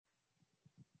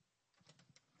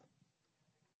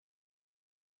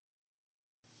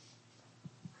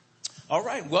All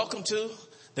right, welcome to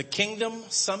the Kingdom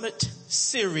Summit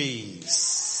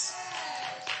series.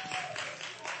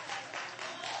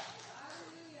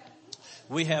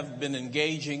 We have been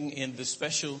engaging in the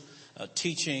special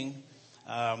teaching,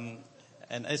 and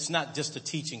it's not just a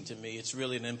teaching to me, it's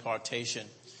really an impartation.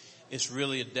 It's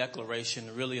really a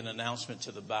declaration, really an announcement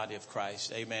to the body of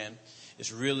Christ. Amen.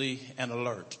 It's really an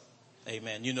alert.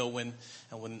 Amen. You know,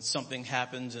 when something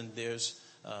happens and there's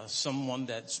someone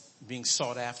that's being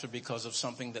sought after because of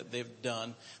something that they've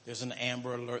done, there's an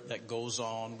Amber Alert that goes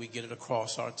on. We get it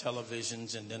across our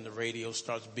televisions, and then the radio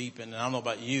starts beeping. And I don't know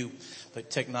about you, but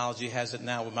technology has it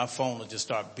now where my phone will just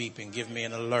start beeping, give me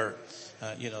an alert,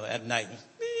 at night.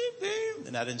 Beep, beep,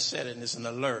 and I didn't set it, and it's an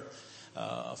alert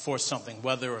for something,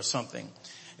 weather or something.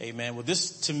 Amen. Well,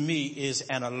 this to me is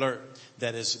an alert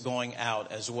that is going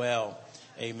out as well.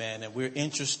 Amen. And we're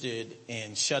interested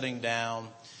in shutting down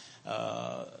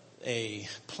a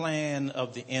plan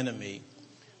of the enemy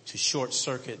to short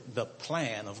circuit the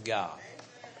plan of God.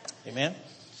 Amen.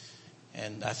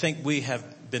 And I think we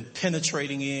have been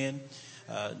penetrating in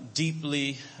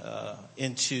deeply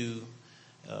into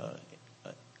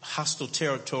hostile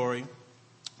territory,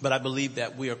 but I believe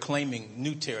that we are claiming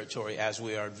new territory as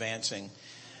we are advancing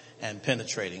and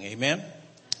penetrating. Amen.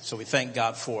 So we thank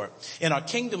God for it. In our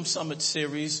Kingdom Summit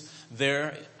series,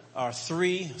 there are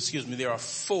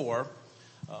four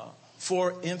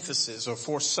emphases or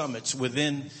four summits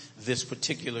within this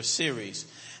particular series.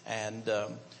 And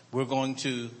we're going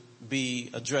to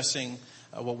be addressing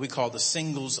what we call the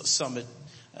Singles Summit,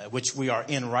 which we are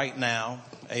in right now.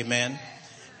 Amen.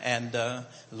 And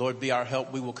Lord be our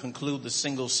help. We will conclude the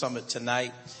Singles Summit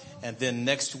tonight. And then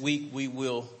next week we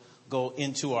will go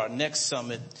into our next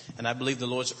summit. And I believe the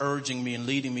Lord's urging me and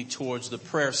leading me towards the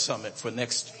Prayer Summit for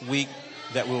next week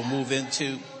that we'll move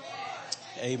into.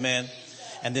 Amen.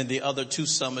 And then the other two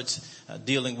summits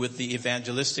dealing with the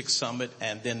Evangelistic Summit,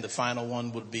 and then the final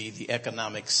one would be the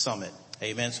Economic Summit.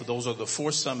 Amen. So those are the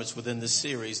four summits within this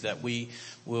series that we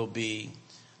will be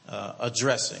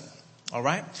addressing. All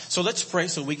right. So let's pray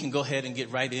so we can go ahead and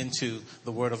get right into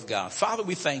the Word of God. Father,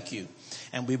 we thank you.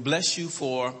 And we bless you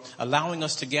for allowing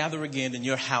us to gather again in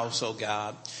your house, oh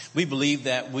God. We believe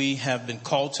that we have been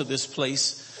called to this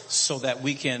place so that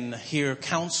we can hear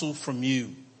counsel from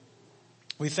you.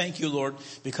 We thank you, Lord,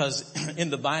 because in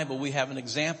the Bible we have an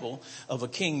example of a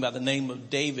king by the name of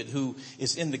David who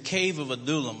is in the cave of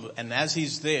Adullam. And as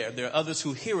he's there are others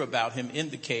who hear about him in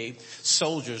the cave,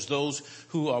 soldiers, those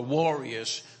who are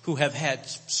warriors, who have had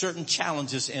certain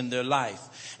challenges in their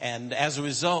life. And as a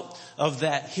result of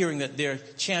that, hearing that their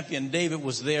champion David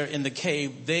was there in the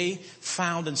cave, they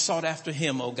found and sought after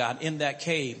him, oh God, in that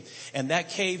cave. And that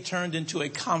cave turned into a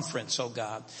conference, oh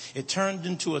God. It turned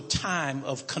into a time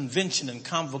of convention and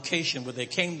convocation where they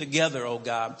came together, oh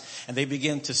God, and they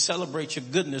began to celebrate your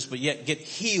goodness, but yet get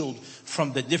healed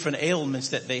from the different ailments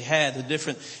that they had, the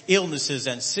different illnesses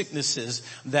and sicknesses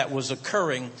that was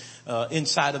occurring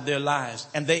inside of their lives.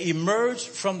 And they emerged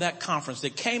from that conference. They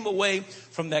came away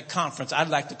from that conference. I'd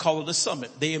like to call it a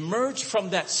summit. They emerged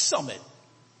from that summit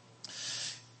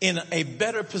in a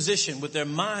better position with their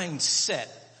mind set.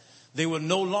 They were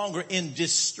no longer in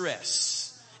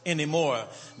distress anymore.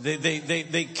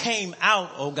 They came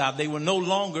out, oh God. They were no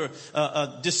longer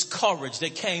discouraged.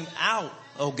 They came out,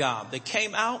 oh God. They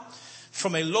came out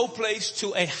from a low place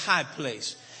to a high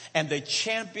place. And they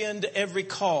championed every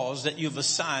cause that you've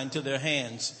assigned to their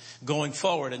hands going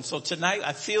forward. And so tonight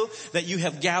I feel that you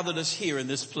have gathered us here in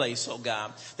this place, oh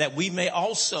God, that we may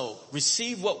also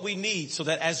receive what we need so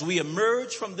that as we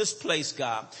emerge from this place,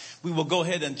 God, we will go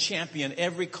ahead and champion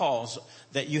every cause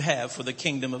that you have for the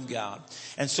kingdom of God.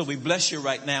 And so we bless you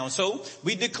right now. And so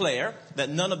we declare that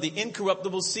none of the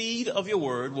incorruptible seed of your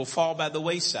word will fall by the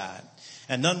wayside.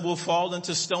 And none will fall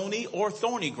into stony or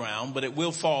thorny ground, but it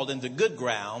will fall into good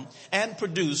ground and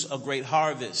produce a great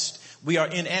harvest. We are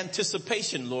in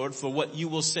anticipation, Lord, for what you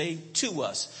will say to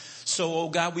us. So, oh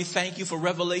God, we thank you for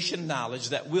revelation knowledge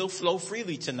that will flow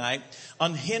freely tonight,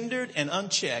 unhindered and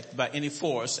unchecked by any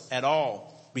force at all.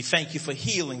 We thank you for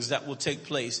healings that will take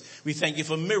place. We thank you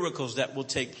for miracles that will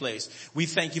take place. We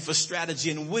thank you for strategy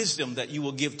and wisdom that you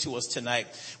will give to us tonight.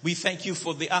 We thank you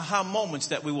for the aha moments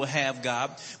that we will have,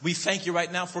 God. We thank you right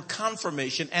now for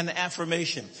confirmation and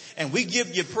affirmation. And we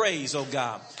give you praise, oh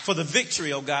God, for the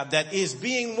victory, oh God, that is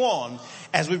being won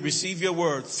as we receive your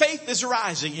word. Faith is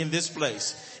rising in this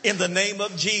place in the name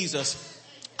of Jesus.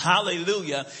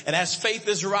 Hallelujah. And as faith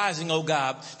is rising, oh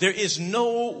God, there is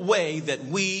no way that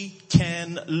we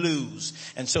can lose.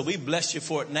 And so we bless you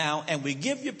for it now and we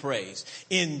give you praise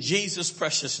in Jesus'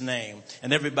 precious name.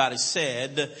 And everybody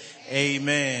said,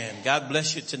 amen. God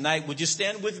bless you tonight. Would you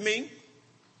stand with me?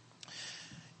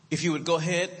 If you would go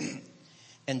ahead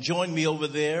and join me over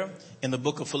there in the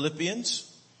book of Philippians.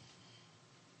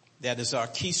 That is our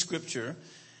key scripture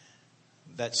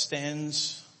that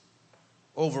stands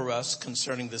over us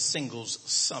concerning the Singles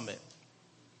Summit.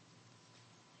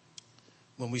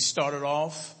 When we started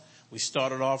off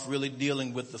really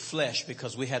dealing with the flesh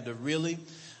because we had to really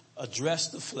address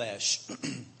the flesh,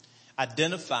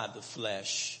 identify the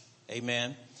flesh,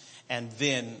 amen, and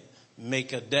then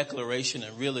make a declaration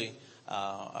and really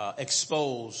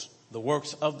expose the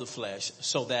works of the flesh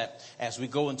so that as we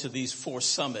go into these 4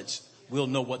 summits, we'll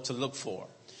know what to look for.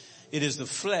 It is the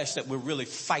flesh that we're really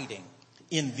fighting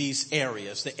in these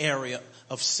areas, the area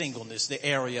of singleness, the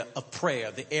area of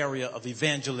prayer, the area of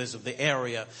evangelism, the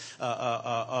area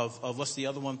of what's the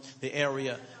other one? The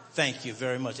area, thank you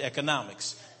very much,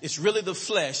 economics. It's really the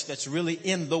flesh that's really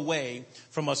in the way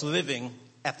from us living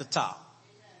at the top.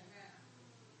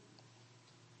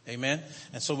 Amen.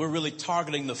 And so we're really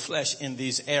targeting the flesh in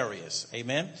these areas.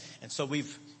 Amen. And so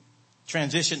we've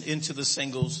transitioned into the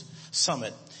Singles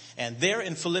Summit. And there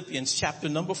in Philippians chapter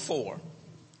number 4,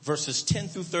 verses 10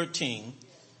 through 13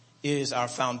 is our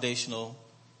foundational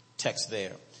text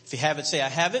there. If you have it, say, I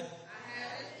have it.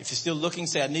 If you're still looking,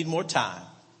 say, I need more time.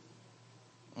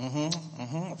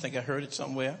 I think I heard it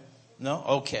somewhere. No?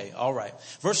 Okay. All right.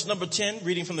 Verse number 10,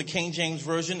 reading from the King James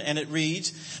Version, and it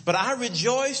reads, but I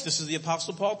rejoiced, this is the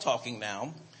Apostle Paul talking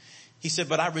now. He said,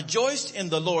 but I rejoiced in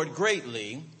the Lord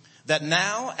greatly that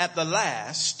now at the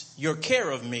last your care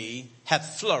of me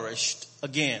hath flourished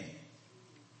again.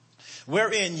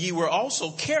 Wherein ye were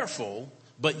also careful,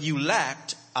 but you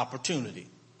lacked opportunity.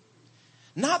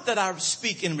 Not that I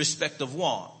speak in respect of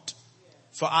want,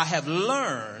 for I have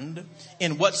learned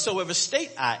in whatsoever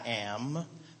state I am,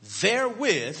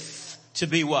 therewith to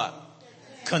be what?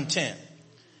 Content.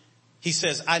 He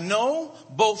says, I know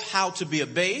both how to be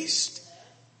abased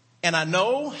and I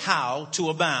know how to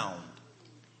abound.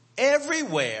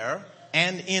 Everywhere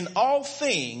and in all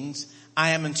things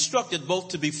I am instructed both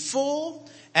to be full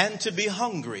and to be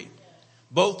hungry,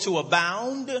 both to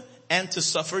abound and to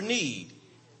suffer need.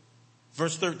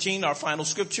 Verse 13, our final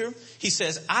scripture, he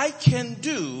says, I can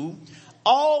do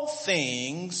all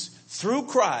things through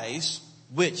Christ,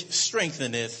 which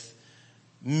strengtheneth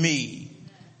me.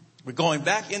 We're going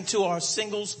back into our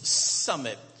Singles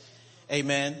Summit.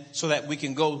 Amen. So that we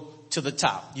can go to the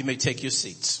top. You may take your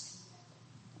seats.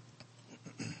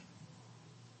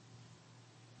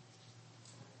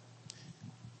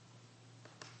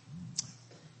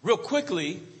 Real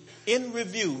quickly, in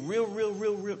review,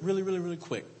 really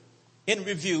quick. In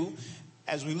review,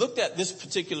 as we looked at this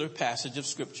particular passage of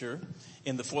scripture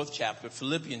in the 4th chapter,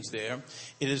 Philippians there,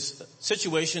 it is a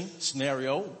situation,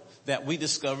 scenario that we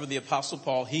discover the Apostle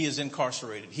Paul, he is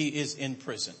incarcerated. He is in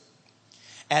prison.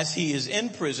 As he is in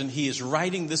prison, he is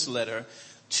writing this letter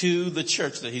to the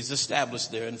church that he's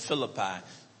established there in Philippi,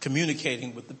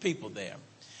 communicating with the people there.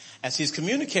 As he's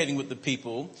communicating with the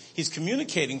people, he's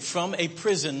communicating from a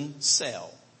prison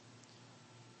cell.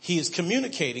 He is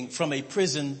communicating from a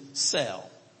prison cell.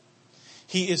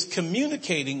 He is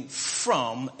communicating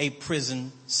from a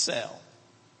prison cell.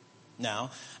 Now,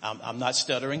 I'm not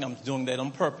stuttering. I'm doing that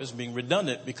on purpose, being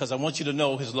redundant, because I want you to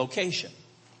know his location.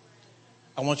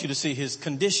 I want you to see his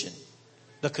condition,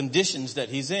 the conditions that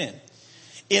he's in.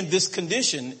 In this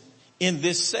condition, in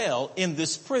this cell, in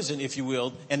this prison, if you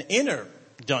will, an inner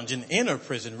dungeon, inner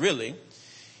prison, really.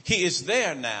 He is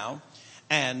there now,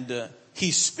 and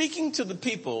he's speaking to the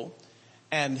people,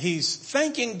 and he's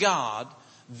thanking God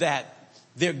that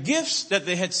their gifts that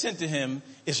they had sent to him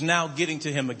is now getting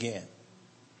to him again.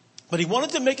 But he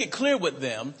wanted to make it clear with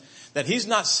them that he's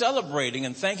not celebrating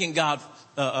and thanking God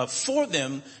for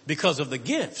them because of the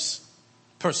gifts,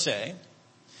 per se.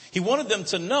 He wanted them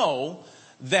to know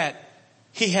that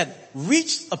he had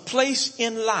reached a place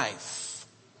in life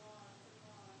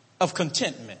of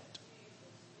contentment.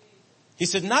 He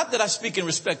said, not that I speak in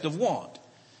respect of want.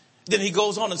 Then he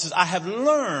goes on and says, I have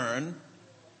learned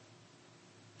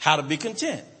how to be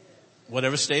content,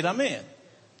 whatever state I'm in.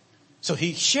 So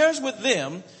he shares with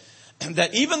them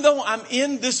that even though I'm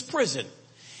in this prison,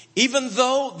 even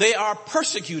though they are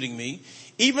persecuting me,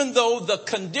 even though the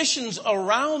conditions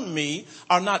around me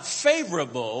are not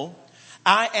favorable,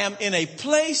 I am in a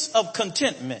place of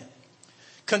contentment.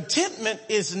 Contentment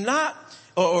is not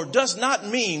or does not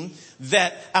mean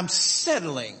that I'm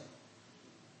settling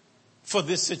for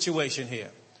this situation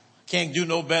here. Can't do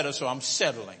no better, so I'm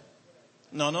settling.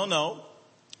 No.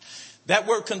 That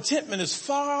word contentment is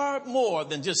far more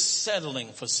than just settling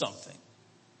for something.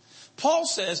 Paul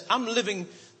says, I'm living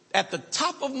at the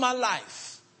top of my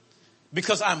life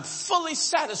because I'm fully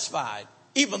satisfied,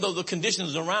 even though the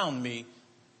conditions around me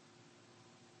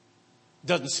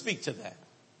doesn't speak to that.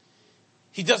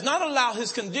 He does not allow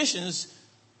his conditions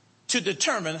to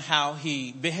determine how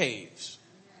he behaves.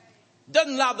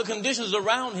 Doesn't allow the conditions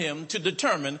around him to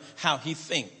determine how he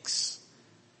thinks.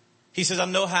 He says, I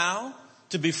know how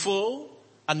to be full.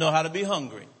 I know how to be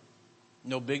hungry.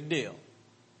 No big deal.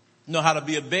 Know how to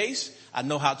be abased. I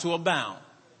know how to abound.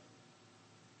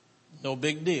 No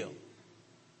big deal.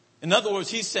 In other words,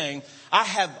 he's saying, I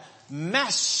have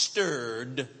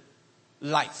mastered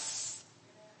life.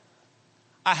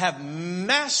 I have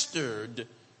mastered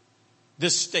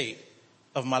this state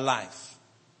of my life.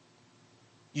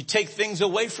 You take things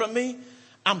away from me,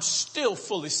 I'm still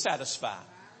fully satisfied.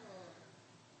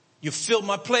 You fill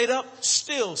my plate up,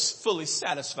 still fully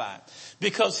satisfied.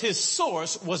 Because his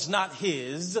source was not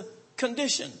his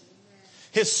condition.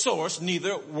 His source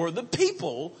neither were the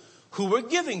people who were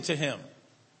giving to him.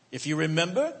 If you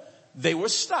remember, they were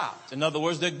stopped. In other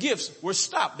words, their gifts were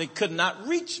stopped. They could not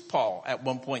reach Paul at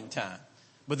one point in time.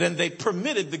 But then they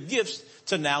permitted the gifts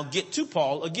to now get to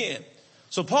Paul again.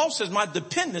 So Paul says, my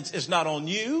dependence is not on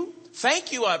you.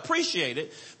 Thank you, I appreciate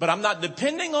it. But I'm not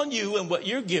depending on you and what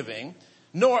you're giving,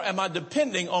 nor am I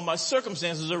depending on my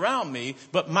circumstances around me,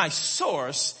 but my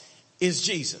source is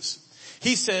Jesus.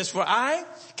 He says, for I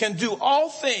can do all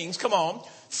things, come on,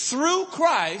 through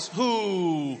Christ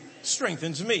who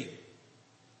strengthens me.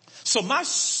 So my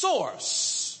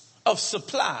source of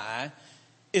supply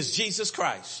is Jesus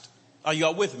Christ. Are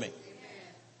y'all with me?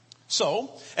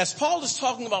 So, as Paul is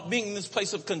talking about being in this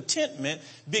place of contentment,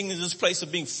 being in this place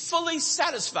of being fully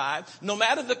satisfied, no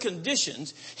matter the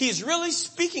conditions, he's really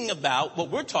speaking about what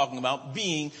we're talking about,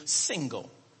 being single.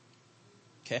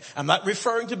 Okay? I'm not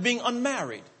referring to being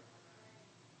unmarried.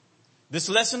 This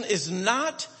lesson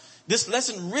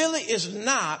really is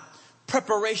not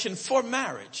preparation for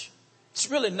marriage.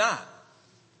 It's really not.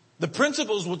 The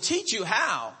principles will teach you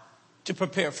how to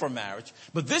prepare for marriage,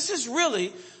 but this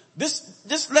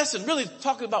lesson really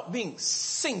talking about being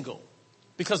single,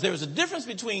 because there is a difference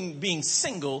between being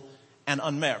single and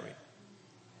unmarried.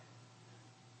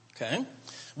 Okay?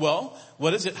 Well,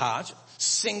 what is it, Hodge?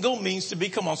 Single means to be,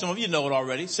 come on, some of you know it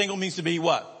already. Single means to be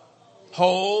what?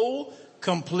 Whole,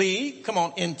 complete, come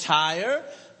on, entire,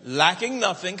 lacking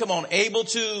nothing, come on, able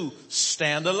to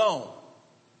stand alone.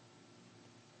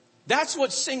 That's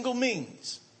what single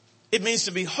means. It means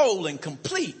to be whole and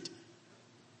complete.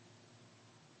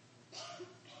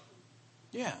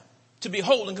 Yeah, to be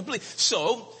whole and complete.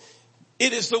 So,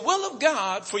 it is the will of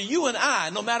God for you and I,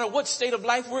 no matter what state of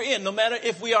life we're in, no matter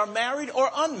if we are married or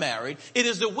unmarried, it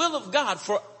is the will of God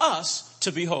for us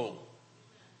to be whole.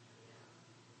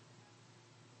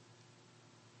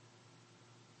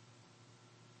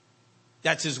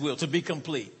 That's his will, to be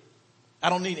complete. I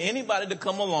don't need anybody to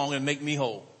come along and make me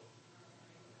whole.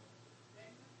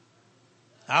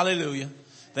 Hallelujah.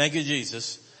 Thank you,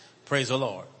 Jesus. Praise the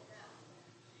Lord.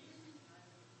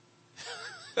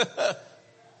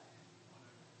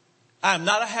 I am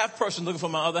not a half person looking for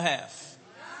my other half.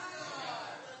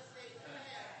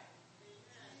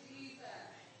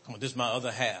 Come on, this is my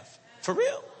other half. For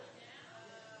real?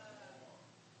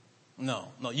 No,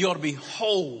 you ought to be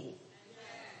whole.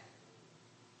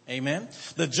 Amen.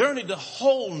 The journey to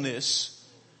wholeness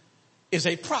is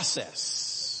a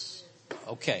process.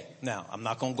 Okay, now I'm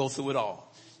not going to go through it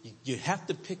all. You have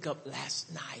to pick up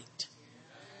last night.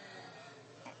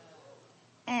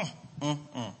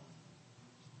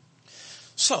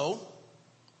 So,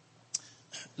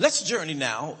 let's journey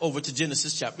now over to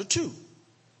Genesis chapter 2.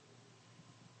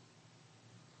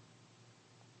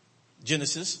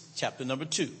 Genesis chapter number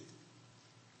 2.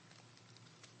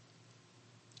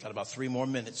 Got about 3 more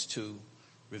minutes to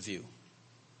review.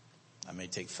 I may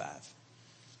take 5.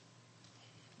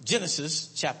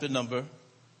 Genesis chapter number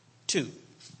 2.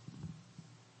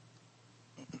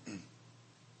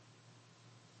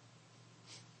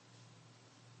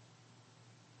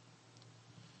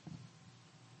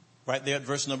 Right there at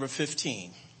verse number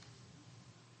 15.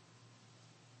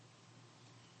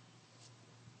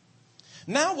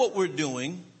 Now what we're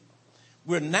doing,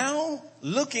 we're now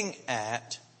looking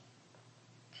at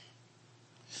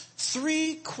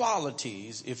 3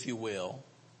 qualities, if you will,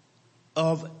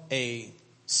 of a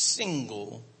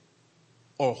single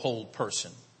or whole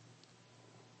person.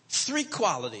 3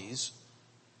 qualities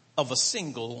of a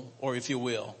single, or if you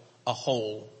will, a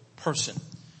whole person.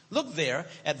 Look there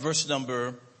at verse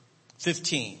number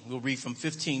 15. We'll read from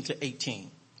 15 to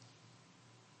 18.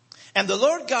 And the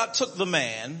Lord God took the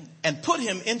man and put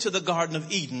him into the Garden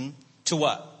of Eden to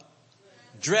what?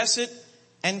 Dress it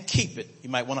and keep it. You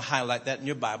might want to highlight that in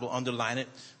your Bible, underline it,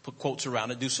 put quotes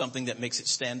around it, do something that makes it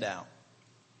stand out.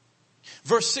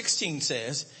 Verse 16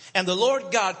 says, and the Lord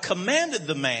God commanded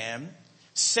the man,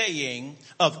 saying,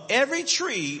 of every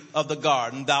tree of the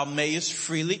garden thou mayest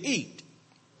freely eat,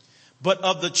 but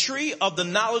of the tree of the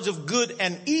knowledge of good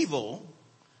and evil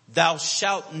thou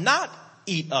shalt not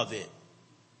eat of it.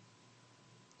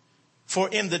 For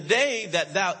in the day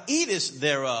that thou eatest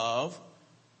thereof,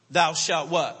 thou shalt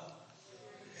what?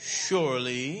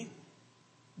 Surely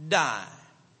die.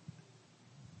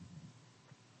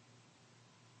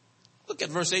 Look at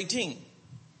verse 18.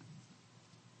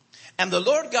 And the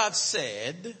Lord God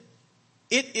said,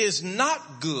 it is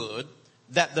not good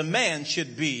that the man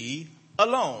should be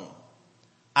alone.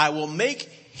 I will make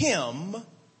him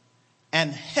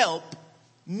and help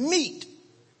meet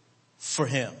for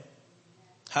him.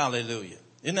 Hallelujah.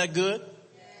 Isn't that good?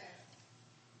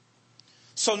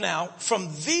 So now from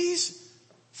these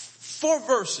 4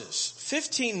 verses,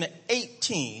 15 to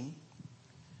 18,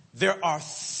 there are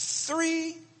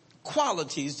 3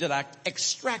 qualities that I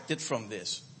extracted from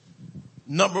this.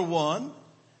 Number 1,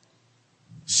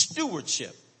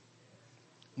 stewardship.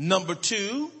 Number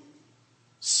 2,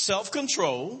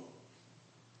 self-control.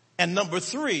 And number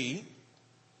 3,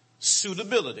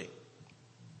 suitability.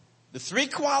 The 3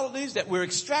 qualities that we're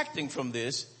extracting from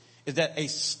this is that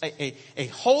a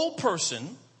whole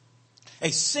person,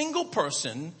 a single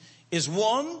person, is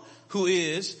one who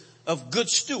is of good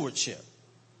stewardship.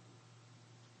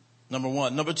 Number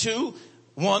 1. Number 2,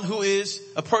 one who is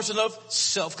a person of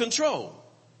self-control.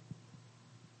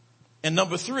 And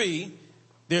number 3,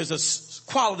 there's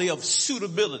a quality of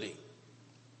suitability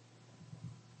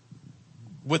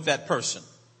with that person.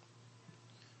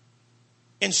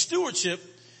 In stewardship,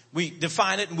 we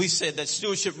define it and we said that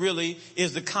stewardship really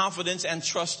is the confidence and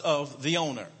trust of the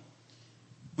owner.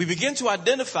 We begin to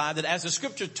identify that as the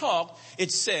scripture talked,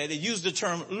 it used the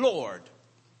term Lord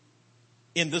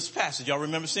in this passage. Y'all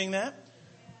remember seeing that?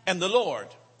 And the Lord.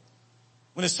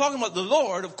 When it's talking about the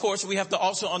Lord, of course, we have to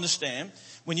also understand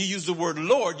when you use the word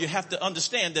Lord, you have to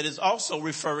understand that it's also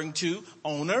referring to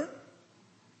owner.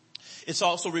 It's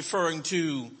also referring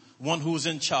to one who's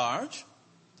in charge,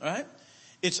 right?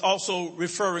 It's also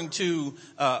referring to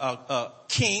a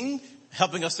king,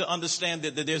 helping us to understand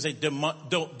that there's a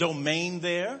domain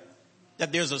there,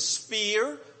 that there's a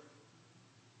sphere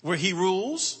where he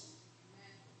rules.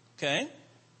 Okay?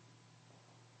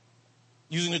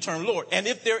 Using the term Lord. And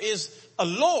if there is a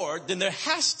Lord, then there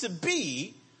has to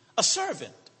be a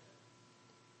servant.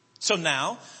 So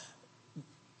now,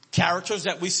 characters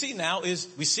that we see now is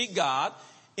we see God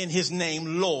in his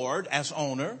name Lord as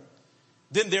owner.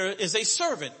 Then there is a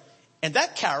servant, and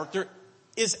that character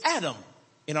is Adam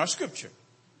in our scripture.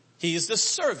 He is the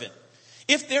servant.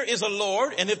 If there is a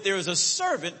Lord and if there is a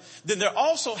servant, then there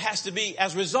also has to be,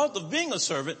 as a result of being a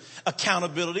servant,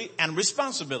 accountability and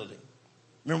responsibility.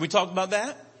 Remember we talked about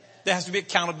that? There has to be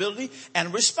accountability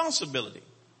and responsibility.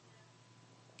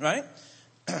 Right?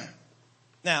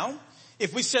 Now,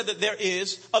 if we said that there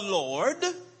is a Lord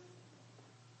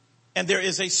and there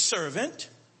is a servant,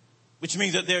 which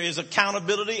means that there is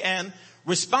accountability and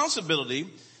responsibility,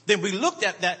 then we looked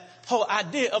at that whole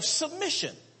idea of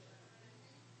submission.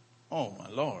 Oh my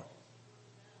Lord.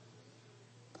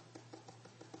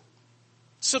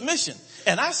 Submission.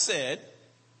 And I said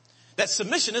that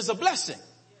submission is a blessing.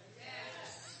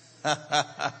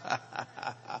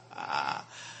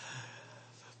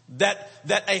 that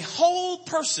a whole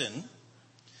person,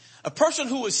 a person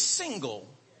who is single,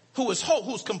 who is whole,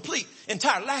 who's complete,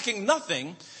 entire, lacking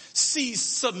nothing, sees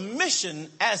submission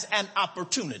as an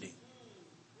opportunity.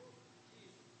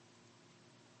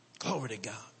 Glory to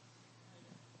God.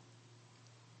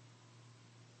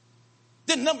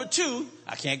 Then number 2,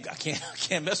 I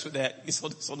can't mess with that.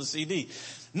 It's on the CD.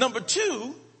 Number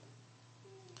 2,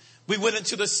 we went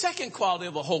into the second quality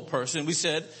of a whole person. We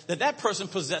said that person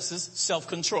possesses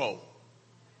self-control.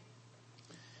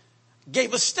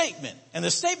 Gave a statement, and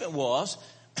the statement was,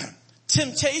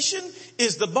 temptation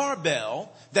is the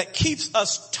barbell that keeps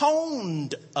us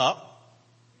toned up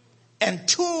and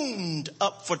tuned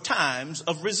up for times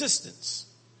of resistance.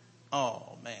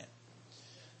 Oh man.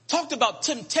 Talked about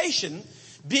temptation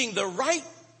being the right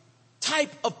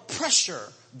type of pressure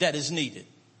that is needed.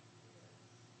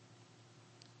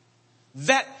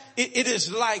 That it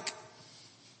is like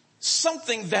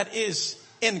something that is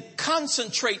in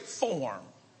concentrate form.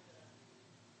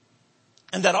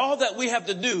 And that all that we have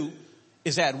to do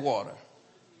is add water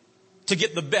to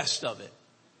get the best of it.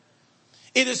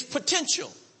 It is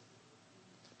potential.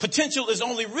 Potential is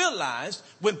only realized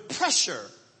when pressure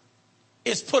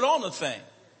is put on a thing.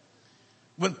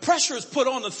 When pressure is put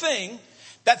on a thing,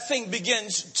 that thing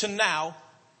begins to now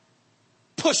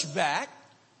push back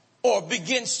or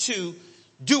begins to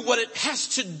do what it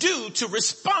has to do to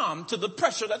respond to the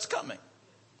pressure that's coming.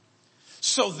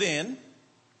 So then,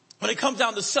 when it comes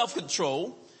down to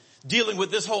self-control, dealing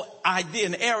with this whole idea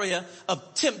and area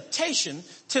of temptation,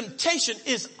 temptation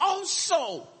is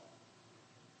also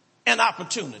an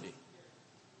opportunity.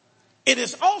 It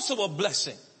is also a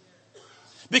blessing.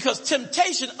 Because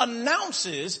temptation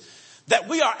announces that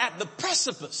we are at the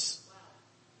precipice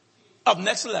of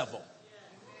next level.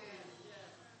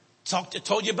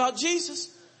 Told you about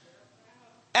Jesus.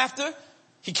 After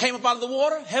he came up out of the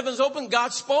water, heavens opened,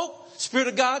 God spoke, Spirit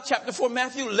of God, chapter 4,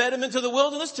 Matthew, led him into the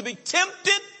wilderness to be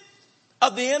tempted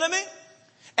of the enemy.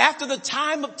 After the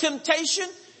time of temptation,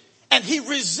 and he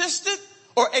resisted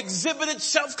or exhibited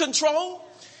self-control.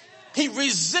 He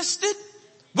resisted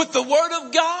with the word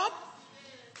of God.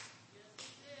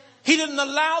 He didn't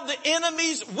allow the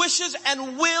enemy's wishes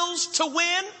and wills to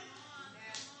win.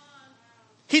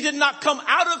 He did not come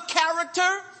out of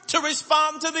character to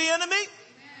respond to the enemy.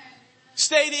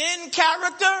 Stayed in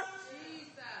character.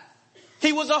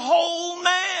 He was a whole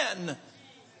man,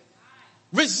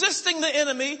 resisting the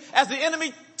enemy as the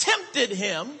enemy tempted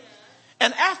him.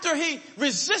 And after he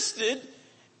resisted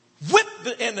with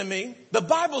the enemy, the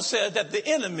Bible says that the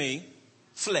enemy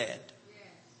fled.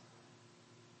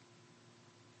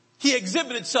 He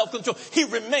exhibited self-control. He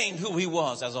remained who he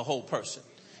was as a whole person.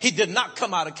 He did not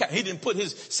come out of character. He didn't put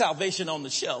his salvation on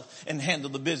the shelf and handle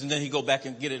the business. Then he go back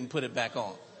and get it and put it back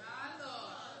on.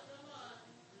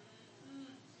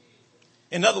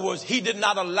 In other words, he did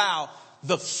not allow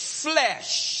the flesh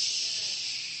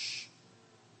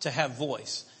to have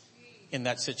voice in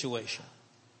that situation.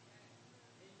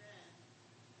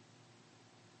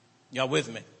 Y'all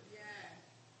with me?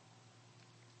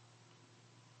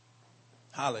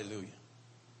 Hallelujah.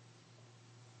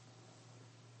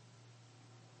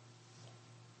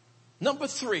 Number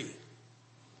 3.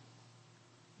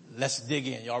 Let's dig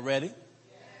in. Y'all ready?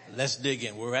 Let's dig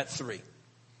in. We're at 3.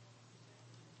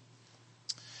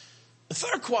 The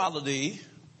third quality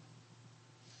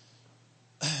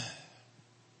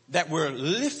that we're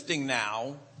lifting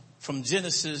now from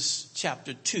Genesis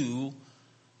chapter 2,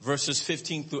 verses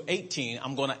 15 through 18,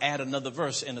 I'm going to add another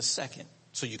verse in a second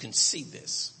so you can see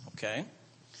this, okay,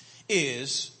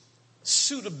 is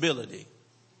suitability.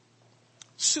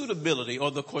 Suitability, or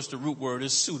of course the root word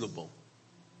is suitable.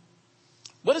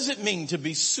 What does it mean to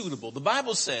be suitable? The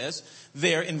Bible says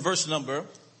there in verse number,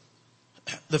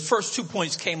 the first 2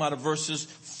 points came out of verses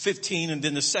 15, and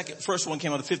then the first one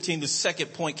came out of 15. The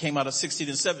second point came out of 16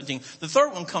 and 17. The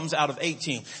third one comes out of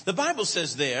 18. The Bible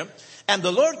says there, and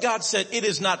the Lord God said, it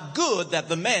is not good that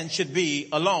the man should be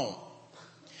alone.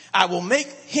 I will make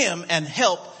him and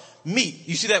help meet.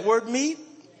 You see that word meet?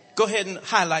 Go ahead and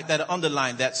highlight that or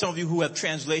underline that. Some of you who have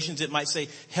translations, it might say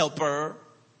helper.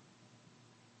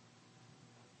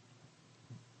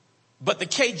 But the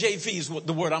KJV is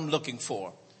the word I'm looking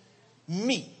for.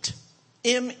 Meet.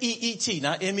 M-E-E-T,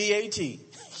 not M-E-A-T.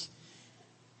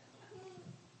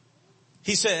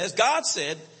 He says, God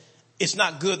said, it's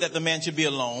not good that the man should be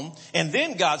alone. And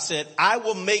then God said, I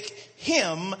will make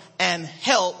him and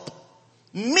help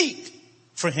meet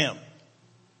for him.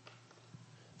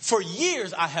 For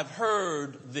years, I have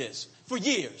heard this. For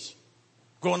years.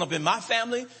 Growing up in my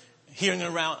family, hearing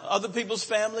it around other people's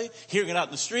family, hearing it out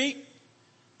in the street.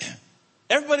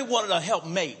 Everybody wanted a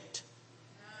helpmate.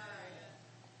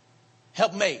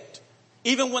 Helpmate.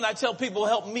 Even when I tell people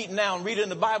help meet now and read it in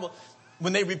the Bible,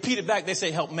 when they repeat it back, they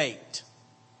say helpmate.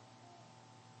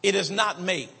 It is not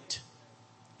mate.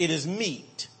 It is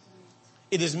meet.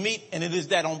 It is meet, and it is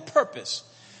that on purpose.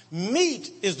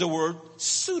 Meet is the word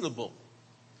suitable.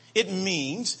 It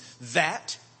means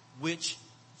that which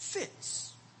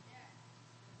fits.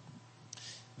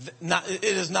 Now, it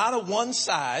is not a one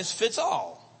size fits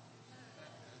all.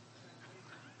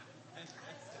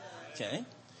 Okay.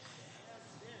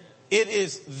 It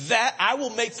is that I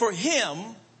will make for him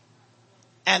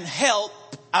and help.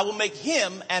 I will make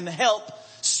him and help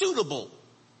suitable.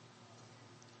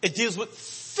 It deals with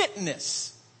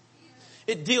fitness.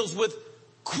 It deals with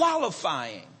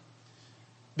qualifying.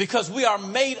 Because we are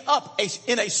made up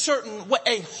in a certain way,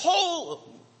 a whole,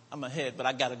 I'm ahead, but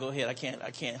I gotta go ahead. I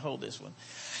can't hold this one.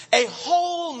 A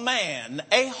whole man,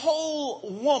 a whole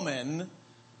woman,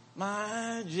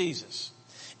 my Jesus,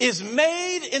 is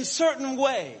made in a certain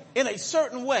way,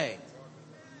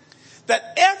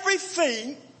 that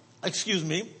everything,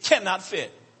 cannot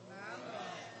fit.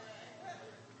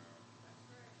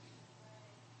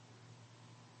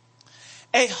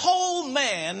 A whole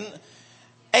man,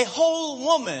 a whole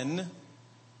woman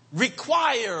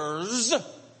requires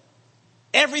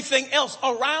everything else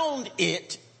around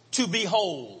it to be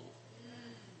whole.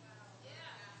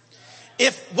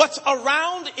 If what's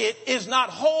around it is not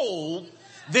whole,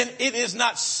 then it is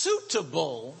not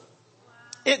suitable.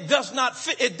 It does not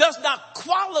fit. It does not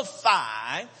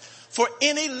qualify for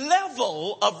any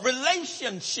level of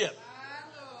relationship.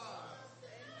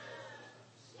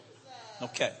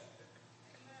 Okay.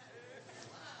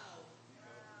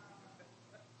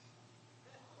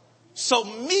 So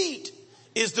meet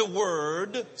is the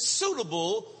word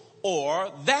suitable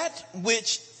or that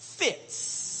which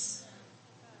fits.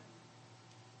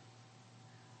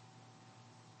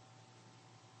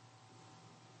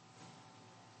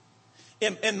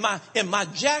 In my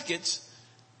jackets,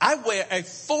 I wear a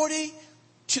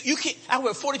 42. I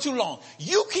wear 42 long.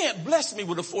 You can't bless me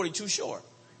with a 42 short.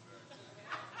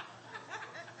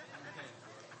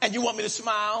 And you want me to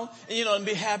smile, and, and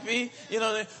be happy,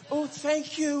 oh,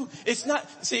 thank you. It's not,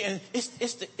 see, and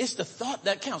it's the thought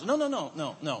that counts. No.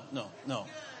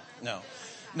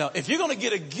 If you're going to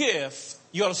get a gift,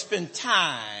 you ought to spend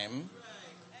time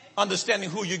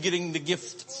understanding who you're getting the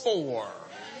gift for.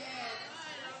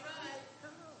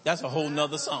 That's a whole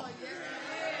nother song.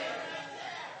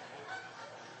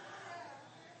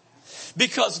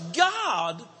 Because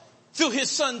God, through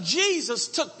his son Jesus,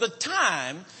 took the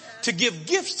time to give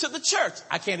gifts to the church.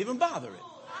 I can't even bother it.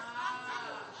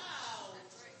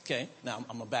 Okay, now I'm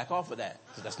going to back off of that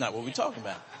because that's not what we're talking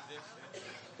about.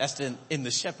 That's in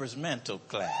the shepherd's mantle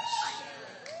class.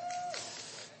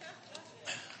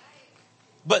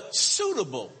 But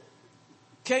suitable.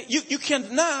 Okay, you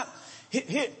cannot.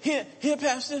 Here,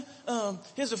 Pastor.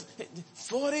 Here's a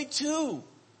 42.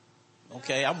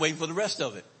 Okay, I'm waiting for the rest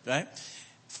of it. Right?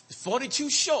 42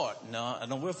 short. No, I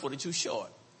don't wear 42 short.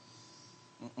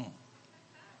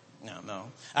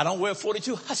 No. I don't wear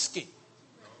 42 husky.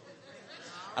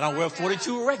 I don't wear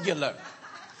 42 regular.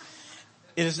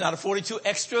 It is not a 42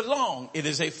 extra long. It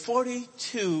is a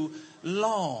 42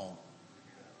 long.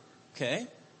 Okay?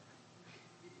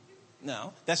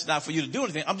 No, that's not for you to do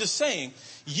anything. I'm just saying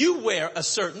you wear a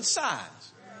certain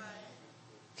size.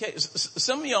 Okay?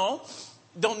 Some of y'all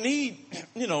don't need,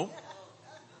 you don't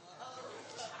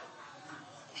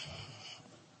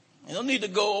need to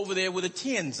go over there where the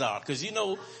 10s are because,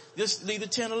 just leave the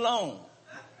 10 alone. All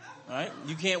right?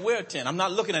 You can't wear a 10. I'm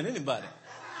not looking at anybody.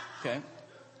 Okay?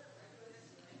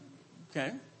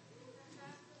 I'm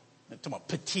talking about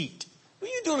petite. What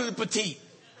are you doing to the petite?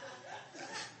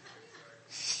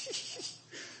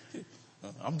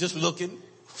 I'm just looking.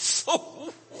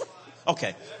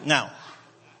 Okay. Now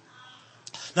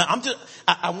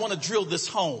I want to drill this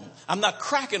home. I'm not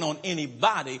cracking on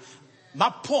anybody. My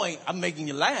point, I'm making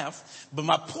you laugh, but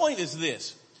my point is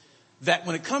this, that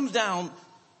when it comes down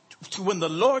to when the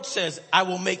Lord says, I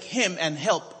will make him and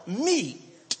help me,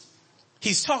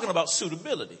 he's talking about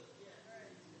suitability.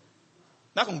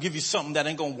 Not going to give you something that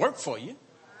ain't going to work for you.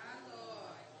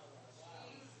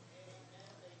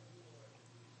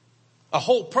 A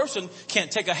whole person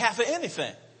can't take a half of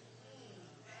anything.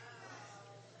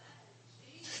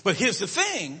 But here's the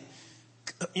thing.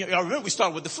 I remember we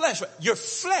started with the flesh. Right? Your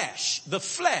flesh, the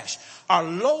flesh, our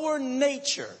lower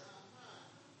nature,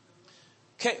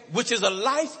 okay, which is a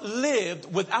life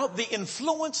lived without the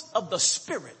influence of the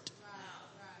Spirit,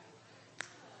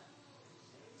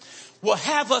 will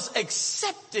have us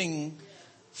accepting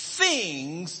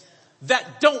things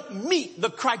that don't meet the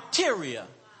criteria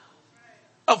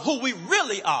of who we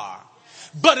really are,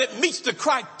 but it meets the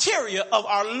criteria of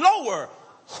our lower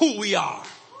who we are.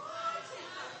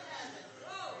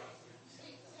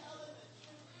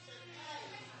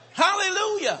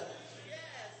 Hallelujah.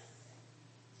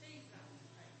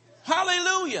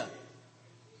 Hallelujah.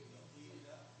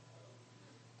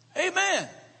 Amen.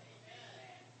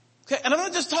 Okay, and I'm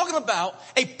not just talking about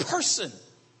a person.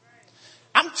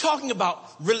 I'm talking about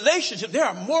relationships.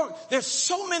 There's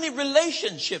so many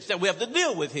relationships that we have to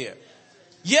deal with here.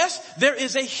 Yes, there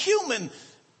is a human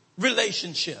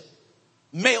relationship,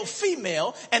 male,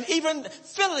 female, and even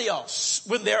philios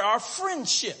when there are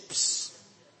friendships.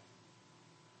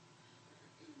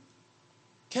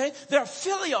 Okay, there are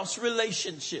philios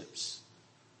relationships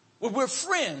where we're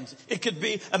friends. It could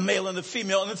be a male and a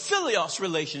female in a philios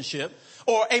relationship,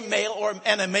 or a male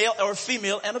and a male, or a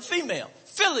female and a female.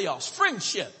 Philios,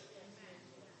 friendship.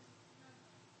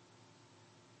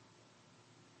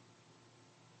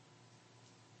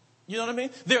 You know what I mean?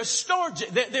 There's storge.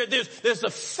 There's a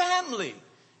family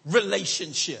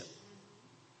relationship.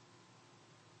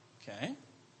 Okay,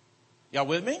 y'all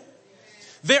with me?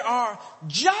 There are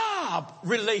job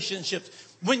relationships.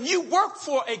 When you work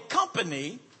for a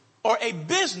company or a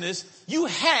business, you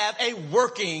have a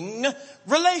working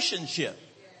relationship.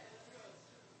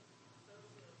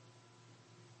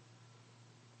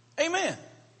 Amen.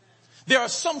 There are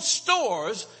some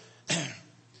stores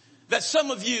that some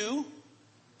of you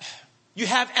you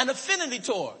have an affinity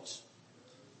towards.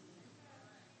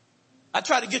 I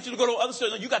try to get you to go to other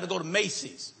stores. No, you got to go to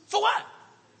Macy's. For what?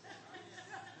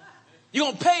 You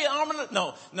going to pay arm and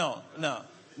No.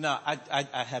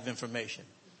 I have information.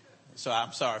 So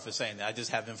I'm sorry for saying that. I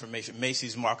just have information.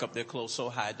 Macy's mark up their clothes so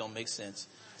high it don't make sense.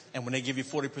 And when they give you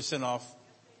 40% off,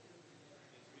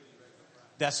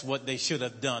 that's what they should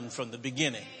have done from the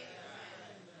beginning.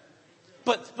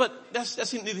 But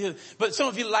that's neither here. But some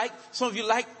of you like, some of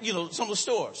the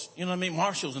stores, you know what I mean?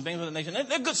 Marshalls and things of that nature.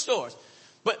 They're good stores,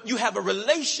 but you have a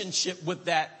relationship with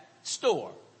that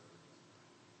store.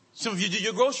 Some of you do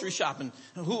your grocery shopping.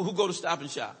 Who go to Stop and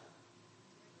Shop?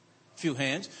 A few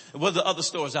hands. What are the other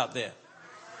stores out there?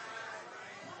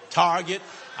 Target.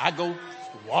 I go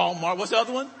Walmart. What's the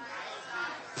other one?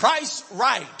 Price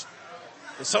Right.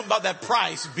 There's something about that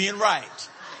price being right.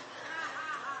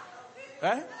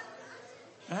 Right?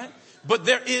 Right? But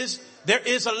there is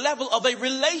a level of a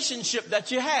relationship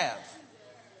that you have.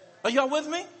 Are y'all with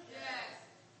me? Yes.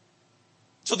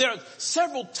 So there are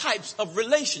several types of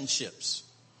relationships.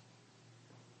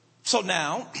 So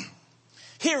now,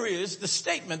 here is the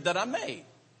statement that I made.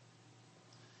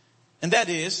 And that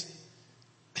is,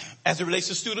 as it relates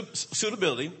to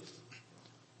suitability,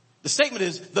 the statement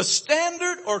is the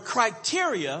standard or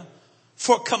criteria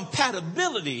for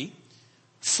compatibility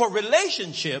for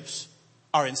relationships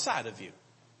are inside of you.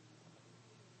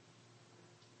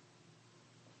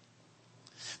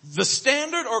 The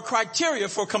standard or criteria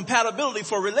for compatibility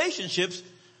for relationships,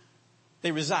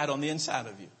 they reside on the inside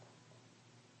of you.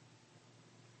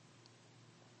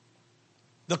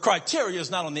 The criteria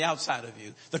is not on the outside of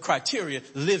you. The criteria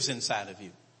lives inside of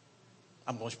you.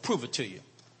 I'm going to prove it to you.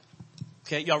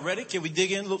 Okay, y'all ready? Can we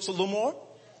dig in a little more?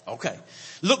 Okay.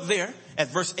 Look there at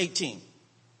verse 18.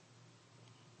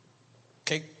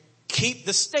 Okay. Keep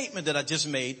the statement that I just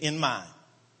made in mind.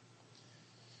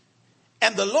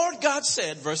 And the Lord God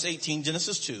said, verse 18,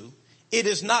 Genesis 2, it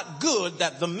is not good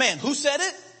that the man, who said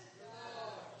it?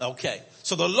 Okay.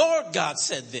 So the Lord God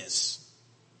said this.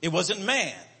 It wasn't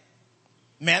man.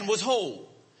 Man was whole.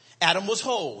 Adam was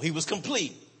whole. He was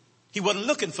complete. He wasn't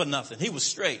looking for nothing. He was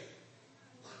straight.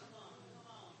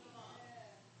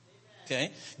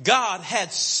 Okay. God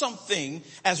had something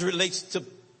as it relates to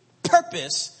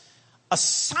purpose,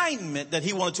 assignment that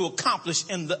he wanted to accomplish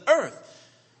in the earth.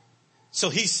 So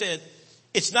he said,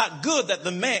 it's not good that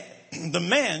the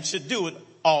man should do it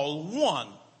all one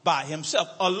by himself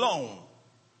alone.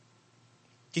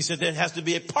 He said there has to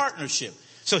be a partnership.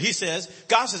 So he says,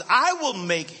 God says, I will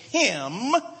make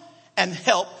him and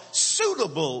help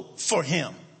suitable for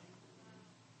him.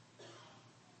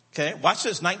 Okay, watch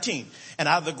this, 19. And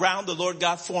out of the ground the Lord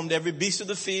God formed every beast of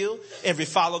the field, every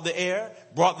fowl of the air,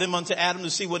 brought them unto Adam to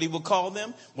see what he would call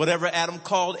them. Whatever Adam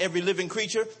called every living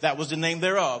creature, that was the name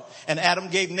thereof. And Adam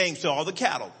gave names to all the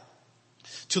cattle,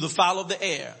 to the fowl of the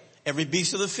air, every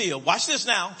beast of the field. Watch this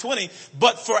now, 20.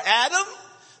 But for Adam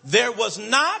there was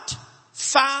not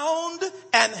found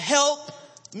an help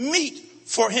meet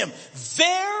for him.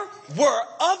 There were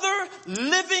other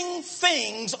living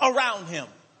things around him.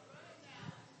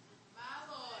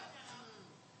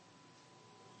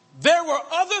 There were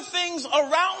other things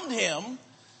around him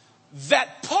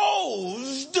that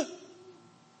posed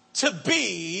to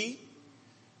be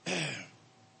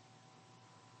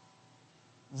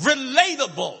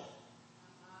relatable.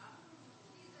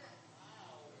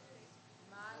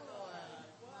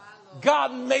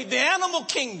 God made the animal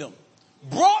kingdom,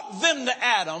 brought them to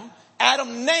Adam.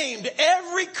 Adam named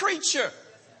every creature.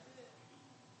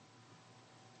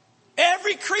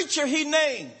 Every creature he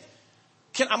named.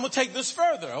 I'm going to take this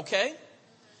further, okay?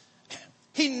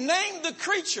 He named the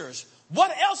creatures.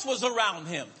 What else was around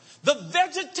him? The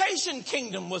vegetation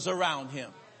kingdom was around him.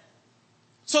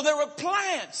 So there were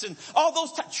plants and all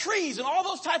those trees and all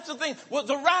those types of things was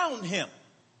around him.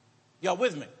 Y'all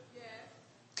with me?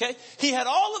 Okay. He had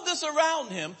all of this around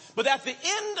him, but at the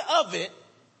end of it,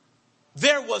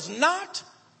 there was not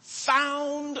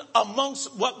found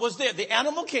amongst what was there, the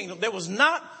animal kingdom, there was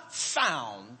not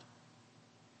found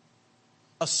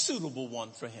a suitable one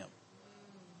for him.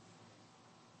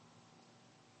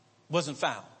 Wasn't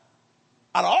found.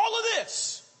 Out of all of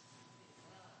this,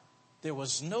 there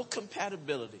was no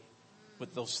compatibility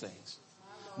with those things.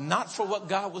 Not for what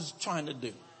God was trying to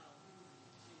do.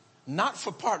 Not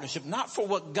for partnership. Not for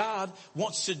what God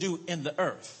wants to do in the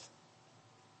earth.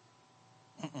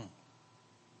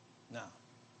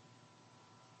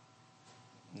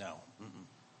 No.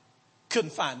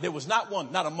 Couldn't find. There was not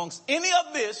one. Not amongst any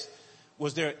of this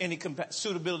was there any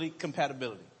suitability,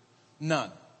 compatibility.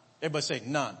 None. Everybody say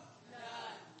none.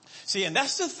 See, and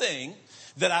that's the thing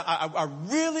that I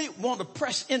really want to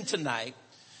press in tonight.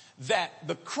 that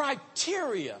the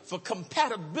criteria for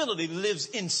compatibility lives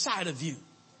inside of you.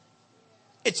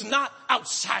 It's not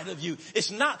outside of you.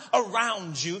 It's not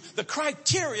around you. The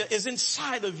criteria is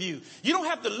inside of you. You don't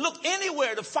have to look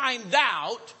anywhere to find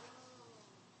out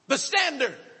the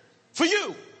standard for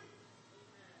you.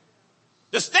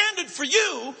 The standard for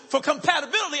you for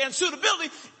compatibility and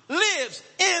suitability lives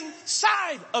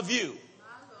inside of you.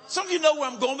 Some of you know where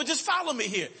I'm going, but just follow me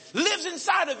here. Lives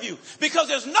inside of you because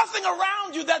there's nothing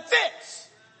around you that fits.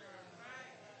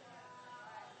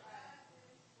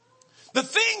 The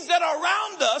things that are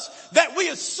around us that we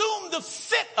assume to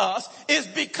fit us is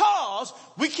because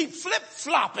we keep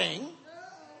flip-flopping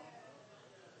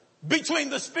between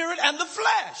the spirit and the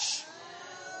flesh.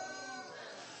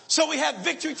 So we have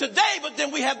victory today, but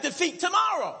then we have defeat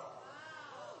tomorrow.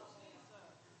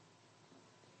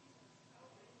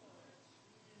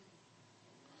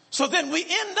 So then we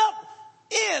end up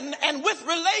in and with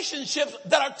relationships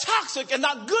that are toxic and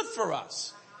not good for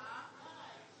us.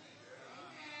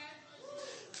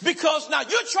 Because now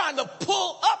you're trying to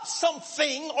pull up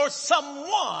something or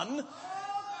someone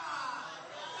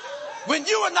when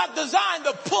you are not designed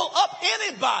to pull up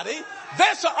anybody.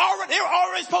 They're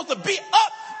already supposed to be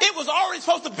up. It was already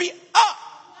supposed to be up.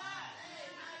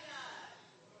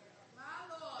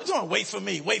 You don't wait for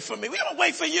me. Wait for me. We don't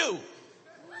wait for you.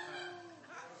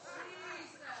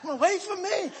 Wait for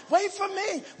me. Wait for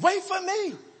me. Wait for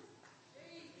me.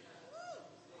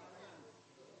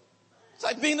 It's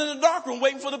like being in the dark room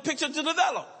waiting for the picture to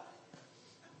develop.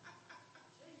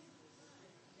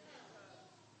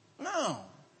 No.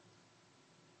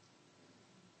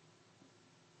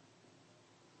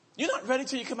 You're not ready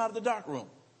till you come out of the dark room.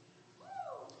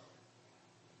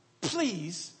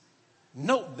 Please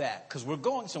note that because we're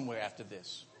going somewhere after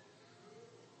this.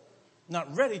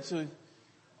 Not ready till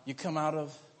you come out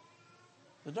of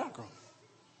the dark room.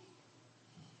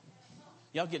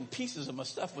 Y'all getting pieces of my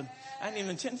stuff when I didn't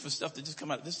even intend for stuff to just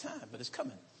come out at this time, but it's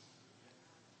coming.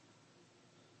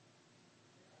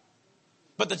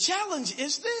 But the challenge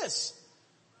is this.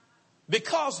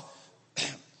 Because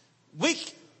we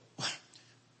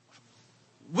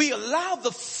allow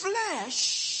the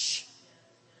flesh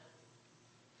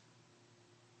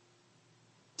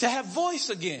to have voice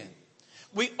again.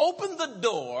 We open the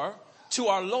door to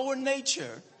our lower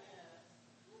nature.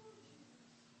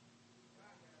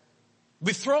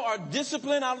 We throw our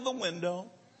discipline out of the window.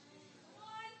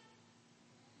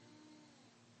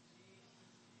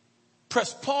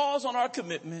 Press pause on our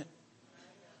commitment.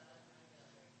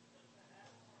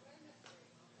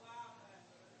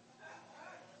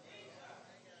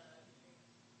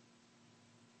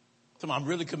 So I'm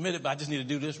really committed, but I just need to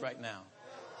do this right now.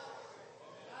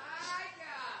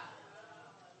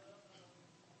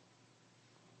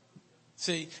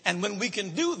 See, and when we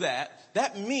can do that,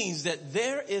 that means that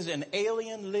there is an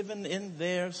alien living in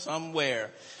there somewhere,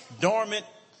 dormant,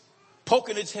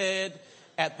 poking its head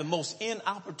at the most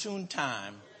inopportune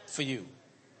time for you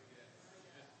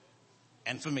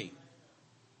and for me.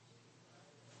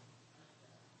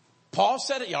 Paul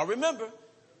said it, y'all remember.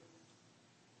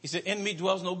 He said, in me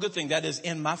dwells no good thing, that is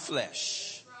in my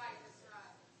flesh.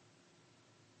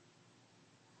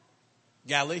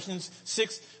 Galatians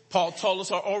 6, Paul told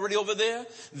us already over there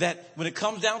that when it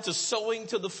comes down to sowing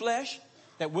to the flesh,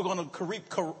 that we're going to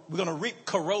reap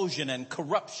corrosion and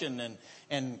corruption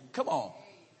and come on,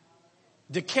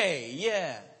 decay.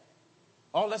 Yeah.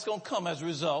 All that's going to come as a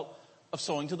result of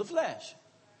sowing to the flesh.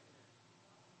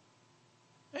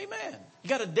 Amen. You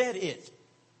got to dead it.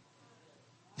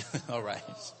 All right.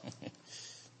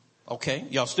 Okay.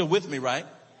 Y'all still with me, right?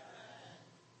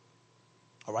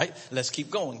 All right. Let's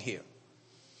keep going here.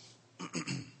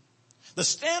 The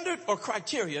standard or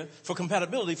criteria for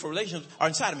compatibility for relationships are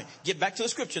inside of me. Get back to the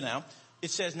scripture now.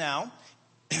 It says now,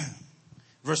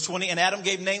 verse 20, and Adam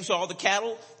gave names to all the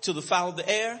cattle, to the fowl of the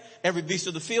air, every beast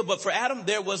of the field. But for Adam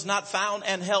there was not found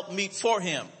an help meet for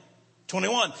him.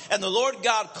 21, and the Lord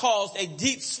God caused a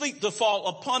deep sleep to fall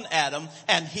upon Adam,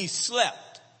 and he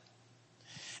slept.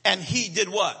 And he did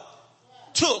what?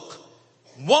 Took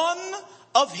one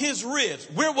of his ribs.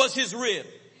 Where was his rib?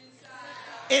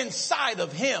 Inside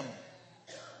of him.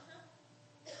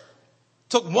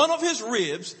 Took one of his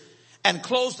ribs and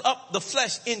closed up the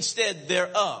flesh instead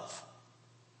thereof.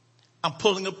 I'm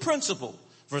pulling a principle.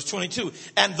 Verse 22.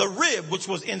 And the rib which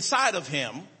was inside of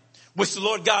him, which the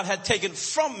Lord God had taken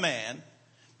from man,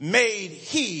 made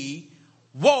he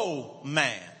woman,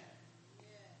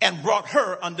 and brought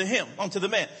her unto him, unto the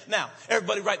man. Now,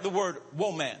 everybody write the word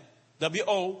woman.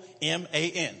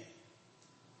 W-O-M-A-N.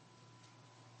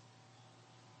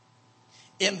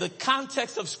 In the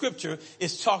context of scripture,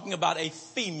 it's talking about a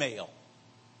female.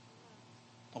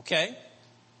 Okay?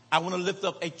 I want to lift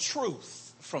up a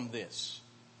truth from this.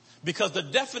 Because the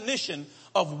definition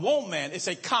of woman is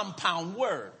a compound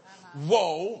word.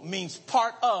 Wo means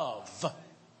part of.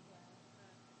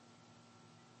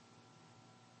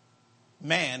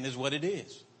 Man is what it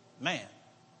is. Man.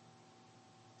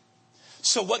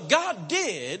 So what God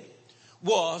did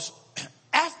was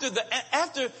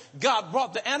after God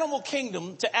brought the animal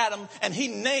kingdom to Adam and he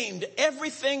named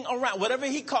everything around, whatever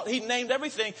he called, he named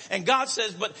everything. And God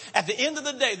says, but at the end of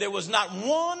the day, there was not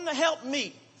one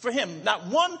helpmeet for him, not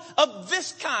one of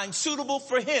this kind suitable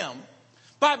for him.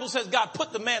 Bible says God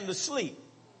put the man to sleep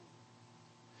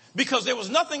because there was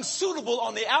nothing suitable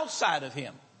on the outside of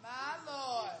him. My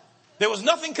Lord. There was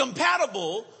nothing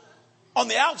compatible on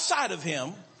the outside of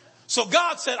him. So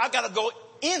God said, I got to go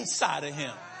inside of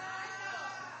him.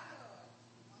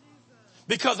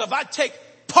 Because if I take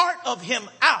part of him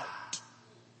out,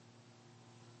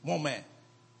 woman,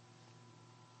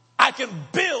 I can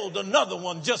build another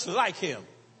one just like him.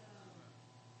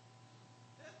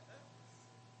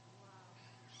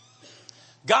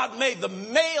 God made the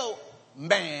male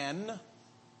man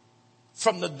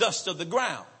from the dust of the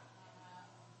ground.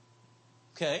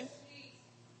 Okay?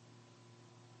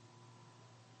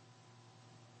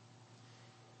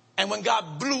 And when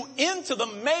God blew into the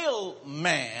male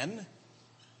man,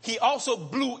 he also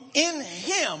blew in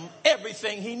him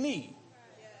everything he needed.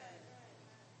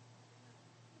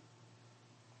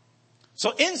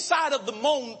 So inside of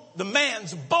the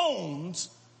man's bones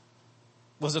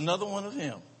was another one of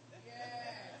him.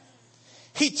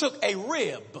 He took a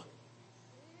rib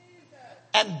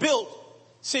and built,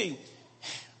 see,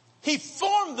 he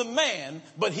formed the man,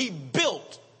 but he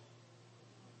built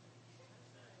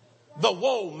the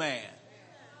woe man.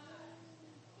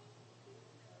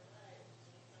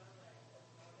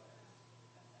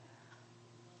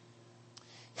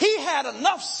 He had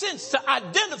enough sense to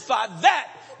identify that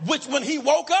which when he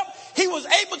woke up, he was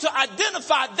able to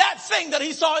identify that thing that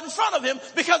he saw in front of him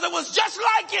because it was just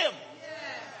like him.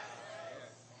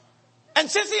 And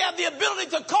since he had the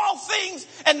ability to call things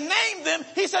and name them,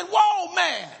 he said, whoa,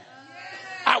 man.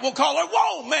 I will call her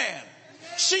whoa, man.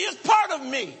 She is part of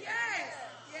me.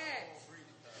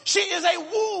 She is a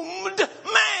wombed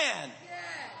man.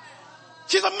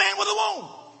 She's a man with a womb.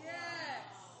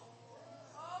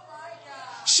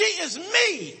 She is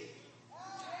me.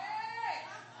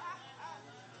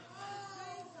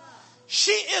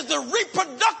 She is the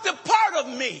reproductive part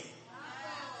of me.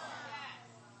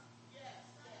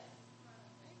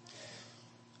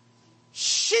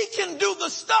 She can do the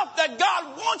stuff that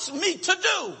God wants me to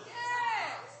do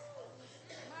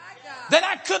that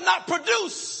I could not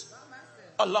produce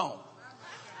alone.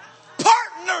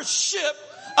 Partnership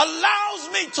allows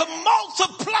me to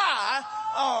multiply,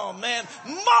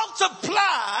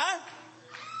 multiply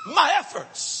my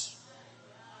efforts.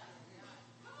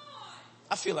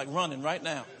 I feel like running right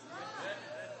now.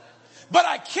 But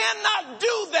I cannot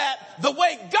do that the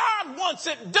way God wants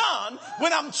it done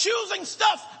when I'm choosing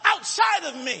stuff outside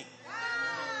of me.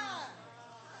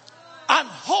 I'm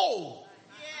whole.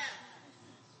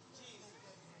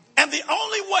 And the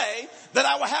only way that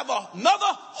I will have another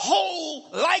whole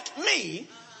like me,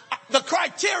 the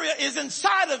criteria is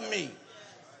inside of me.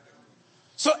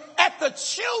 So at the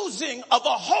choosing of a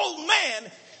whole man,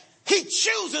 he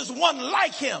chooses one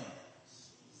like him.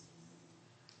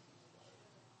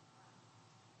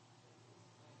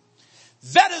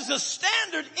 That is the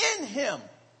standard in him.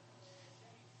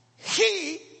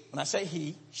 He, when I say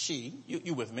he, she,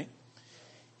 you with me?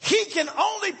 He can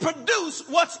only produce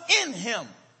what's in him.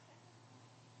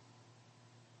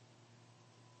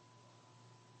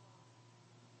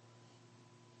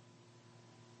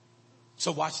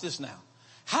 So watch this now.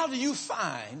 How do you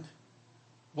find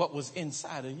what was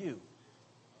inside of you?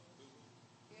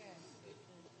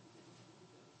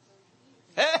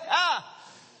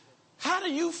 How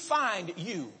do you find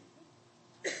you?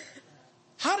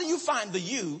 How do you find the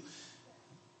you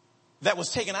that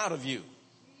was taken out of you?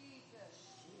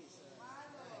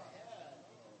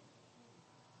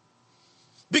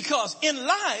 Because in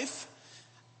life,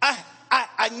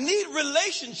 I need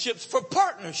relationships for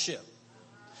partnership.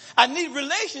 I need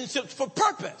relationships for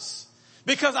purpose.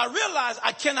 Because I realize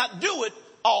I cannot do it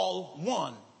all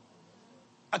one.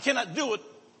 I cannot do it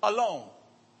alone.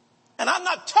 And I'm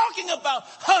not talking about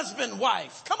husband,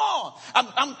 wife. Come on.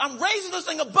 I'm raising this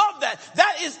thing above that.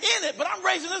 That is in it, but I'm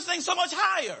raising this thing so much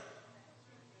higher.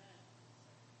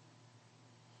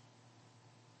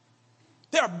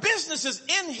 There are businesses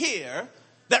in here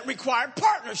that require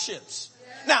partnerships.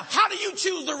 Now, how do you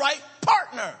choose the right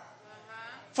partner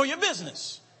for your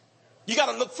business? You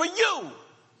got to look for you.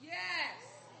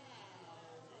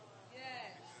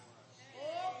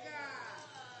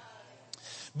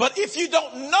 But if you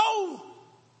don't know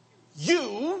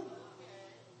you,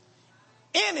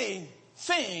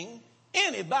 anything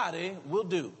anybody will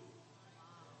do.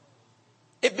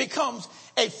 It becomes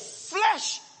a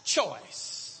flesh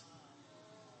choice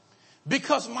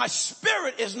because my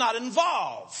spirit is not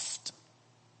involved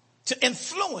to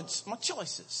influence my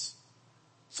choices.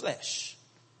 Flesh.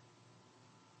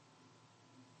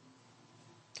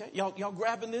 Okay, y'all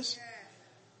grabbing this?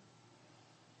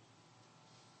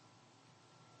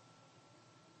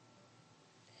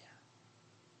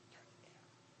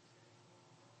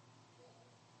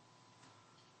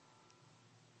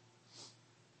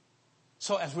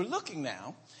 So as we're looking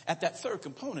now at that third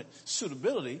component,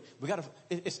 suitability,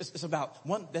 it's about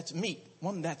one that's meet,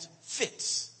 one that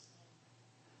fits.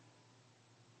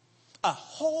 A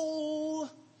whole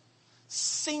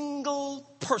single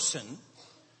person,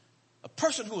 a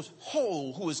person who is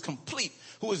whole, who is complete,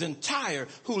 who is entire,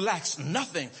 who lacks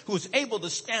nothing, who is able to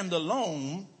stand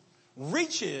alone,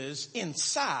 reaches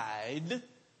inside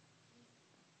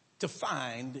to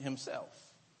find himself.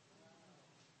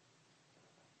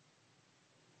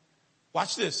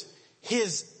 Watch this.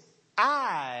 His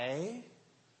I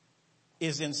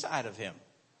is inside of him.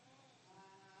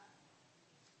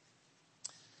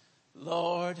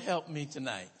 Lord, help me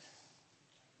tonight.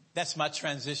 That's my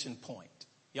transition point.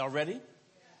 Y'all ready?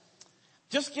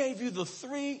 Just gave you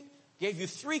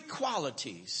three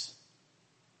qualities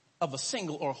of a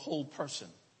single or whole person.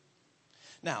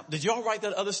 Now, did y'all write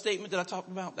that other statement that I talked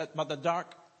about, about the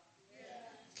dark?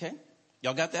 Okay.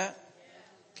 Y'all got that?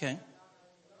 Okay.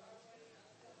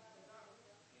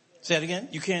 Say it again.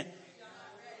 You can't.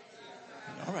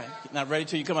 All right. You're not ready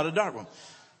till you come out of the dark room.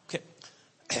 Okay.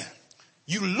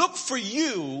 You look for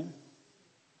you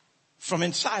from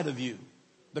inside of you.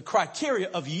 The criteria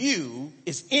of you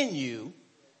is in you.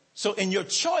 So in your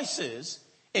choices,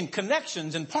 in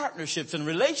connections and partnerships and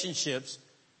relationships,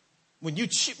 when you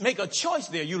make a choice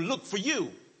there, you look for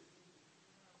you.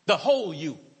 The whole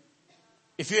you.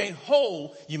 If you ain't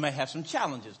whole, you may have some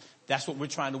challenges. That's what we're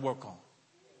trying to work on.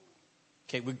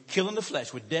 Okay, we're killing the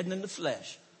flesh. We're deadening the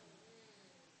flesh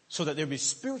so that there'll be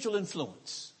spiritual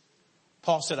influence.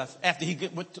 Paul said after he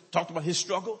talked about his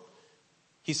struggle,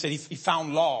 he said he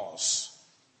found laws.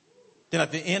 Then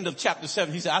at the end of chapter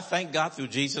 7, he said, I thank God through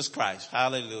Jesus Christ.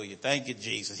 Hallelujah. Thank you,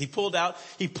 Jesus. He pulled out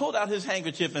his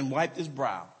handkerchief and wiped his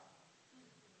brow.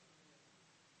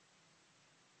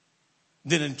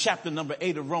 Then in chapter number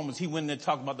 8 of Romans, he went in and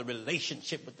talked about the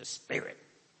relationship with the Spirit.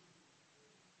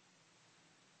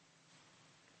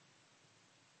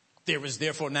 There is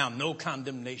therefore now no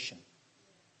condemnation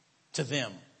to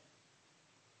them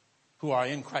who are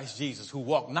in Christ Jesus, who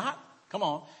walk not, come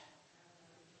on,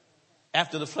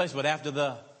 after the flesh, but after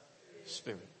the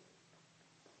Spirit.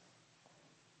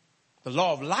 The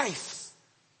law of life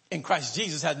in Christ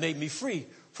Jesus has made me free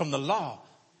from the law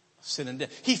of sin and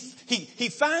death. He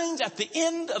finds at the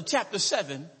end of chapter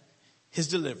 7 his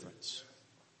deliverance.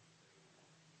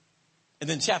 And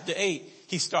then chapter 8,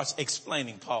 he starts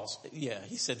explaining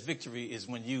he said victory is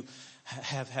when you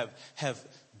have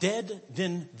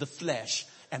deadened the flesh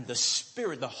and the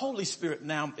Spirit, the Holy Spirit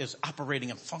now is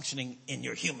operating and functioning in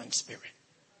your human spirit.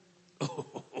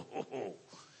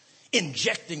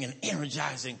 Injecting and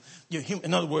energizing your human,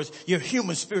 in other words, your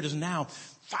human spirit is now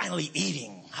finally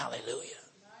eating. Hallelujah.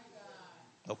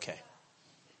 Okay.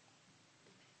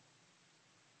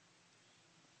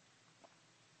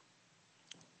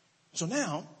 So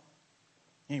now,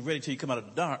 you ain't ready till you come out of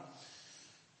the dark.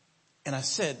 And I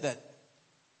said that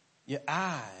your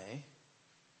eye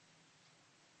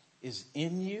is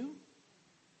in you.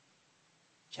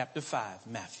 Chapter 5,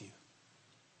 Matthew.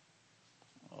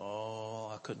 Oh,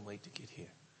 I couldn't wait to get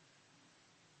here.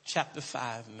 Chapter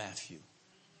 5, Matthew.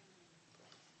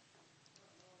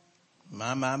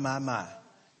 My.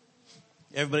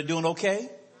 Everybody doing okay?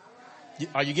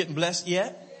 Are you getting blessed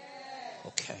yet?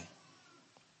 Okay.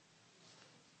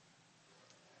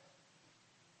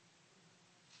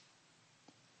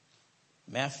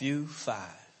 Matthew 5.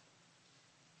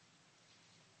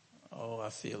 Oh, I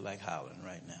feel like howling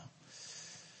right now.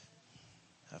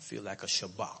 I feel like a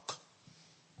shabak.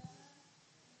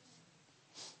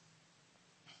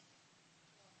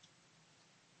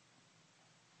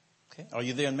 Okay, are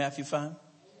you there in Matthew 5?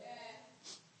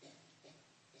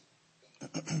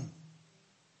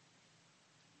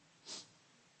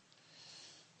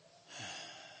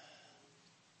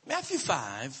 Matthew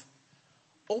 5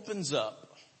 opens up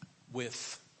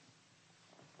with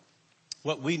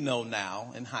what we know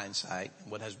now in hindsight,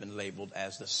 what has been labeled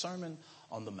as the Sermon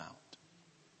on the Mount.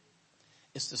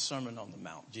 It's the Sermon on the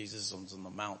Mount. Jesus is on the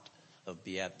Mount of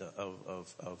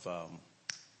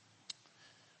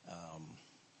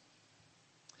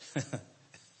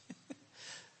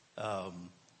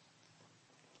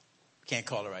Can't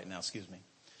call it right now, excuse me.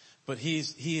 But he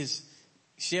is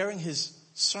sharing his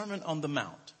Sermon on the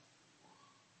Mount.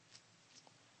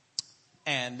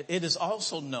 And it is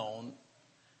also known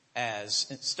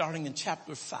as, starting in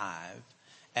chapter 5,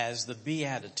 as the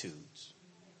Beatitudes.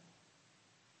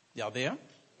 Y'all there?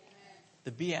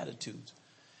 The Beatitudes.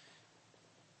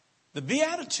 The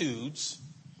Beatitudes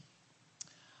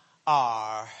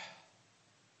are,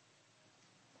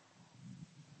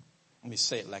 let me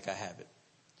say it like I have it.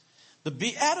 The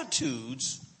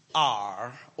Beatitudes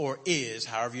are, or is,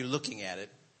 however you're looking at it,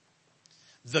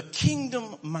 the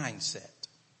kingdom mindset.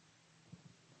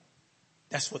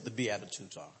 That's what the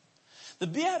Beatitudes are. The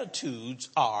Beatitudes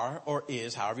are, or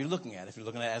is, however you're looking at it. If you're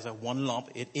looking at it as a one lump,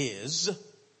 it is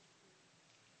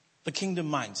the kingdom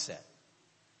mindset.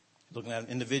 Looking at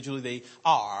them individually, they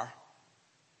are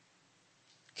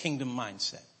kingdom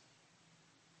mindset.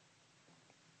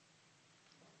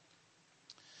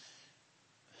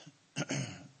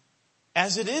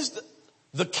 As it is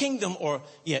the kingdom,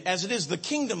 as it is the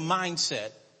kingdom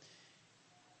mindset,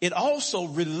 it also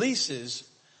releases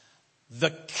the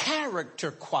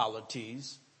character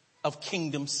qualities of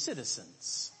kingdom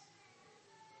citizens.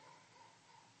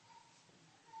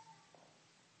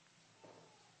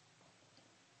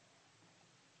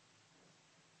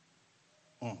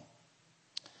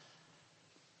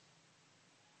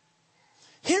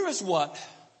 Here is what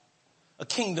a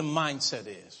kingdom mindset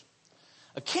is.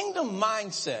 A kingdom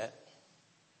mindset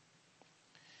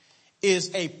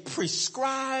is a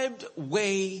prescribed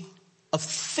way of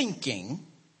thinking,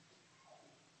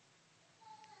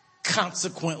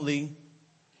 consequently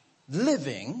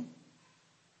living,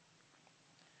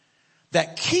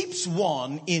 that keeps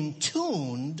one in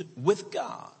tune with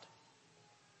God.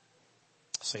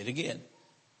 I'll say it again.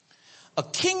 A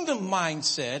kingdom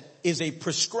mindset is a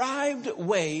prescribed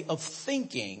way of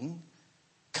thinking,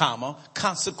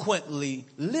 consequently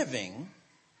living,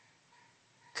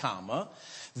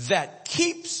 that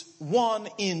keeps one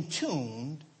in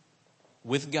tune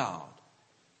with God.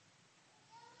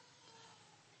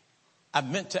 I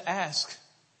meant to ask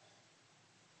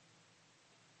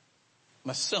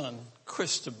my son,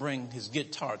 Chris, to bring his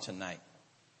guitar tonight.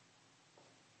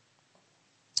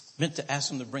 Meant to ask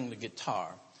him to bring the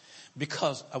guitar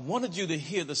because I wanted you to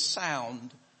hear the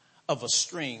sound of a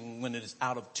string when it is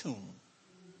out of tune.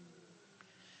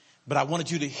 But I wanted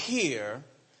you to hear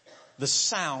the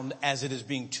sound as it is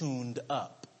being tuned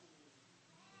up.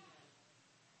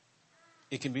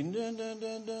 It can be dun, dun,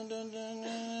 dun, dun, dun, dun,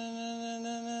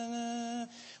 dun, dun.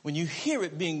 When you hear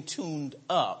it being tuned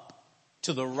up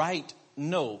to the right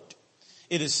note,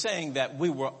 it is saying that we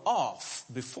were off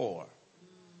before.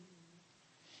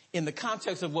 In the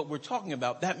context of what we're talking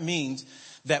about, that means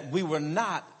that we were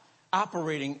not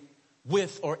operating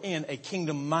with or in a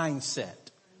kingdom mindset.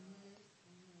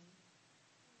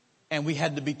 And we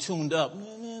had to be tuned up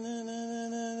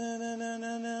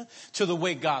to the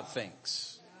way God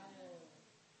thinks.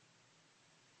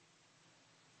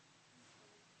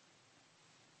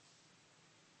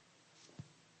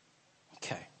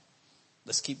 Okay,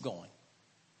 let's keep going.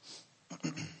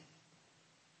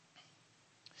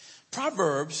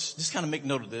 Proverbs, just kind of make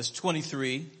note of this,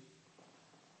 23.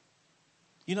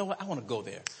 You know what? I want to go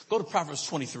there. Go to Proverbs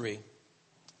 23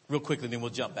 real quickly, then we'll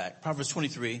jump back. Proverbs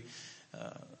 23,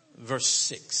 verse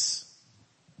 6.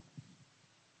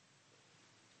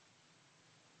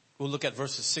 We'll look at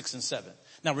verses 6 and 7.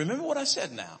 Now, remember what I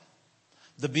said now.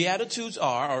 The Beatitudes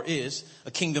are, or is,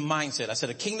 a kingdom mindset. I said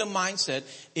a kingdom mindset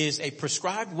is a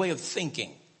prescribed way of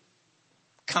thinking,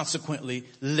 consequently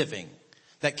living,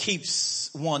 that keeps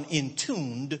one in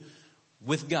tune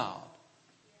with God.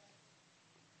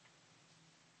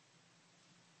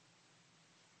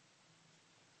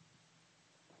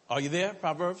 Are you there?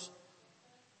 Proverbs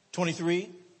 23,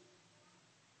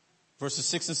 verses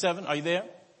 6 and 7. Are you there?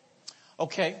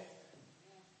 Okay.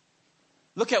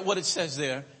 Look at what it says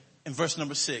there in verse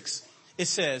number 6. It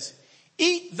says,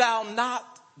 eat thou not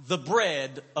the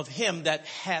bread of him that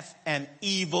hath an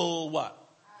evil what?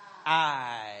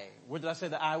 Eye. Where did I say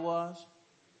the eye was?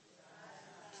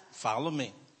 Follow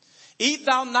me. Eat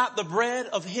thou not the bread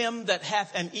of him that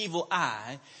hath an evil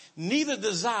eye, neither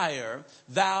desire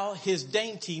thou his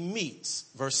dainty meats.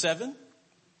 Verse 7.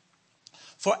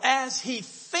 For as he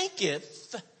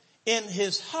thinketh in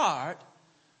his heart,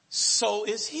 so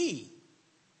is he.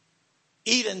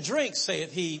 Eat and drink,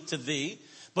 saith he to thee,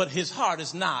 but his heart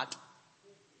is not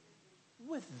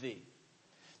with thee.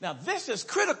 Now this is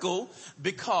critical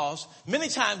because many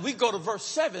times we go to verse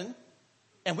 7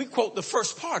 and we quote the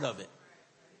first part of it.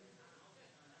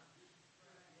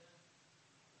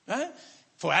 Right?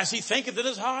 For as he thinketh in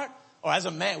his heart, or as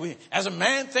a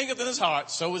man thinketh in his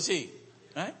heart, so is he.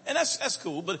 Right? And that's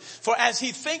cool. But for as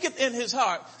he thinketh in his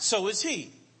heart, so is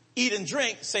he. Eat and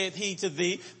drink, saith he to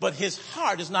thee, but his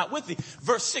heart is not with thee.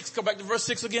 Verse 6, go back to verse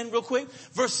 6 again real quick.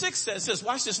 Verse 6 says,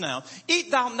 watch this now. Eat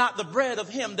thou not the bread of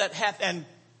him that hath an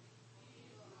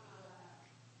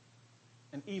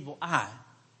evil eye.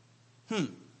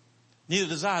 Neither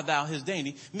desire thou his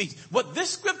dainty meat. What this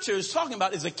scripture is talking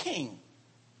about is a king.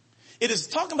 It is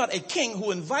talking about a king who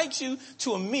invites you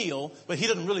to a meal, but he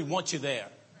doesn't really want you there.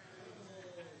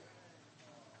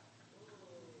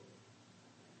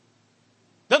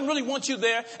 Doesn't really want you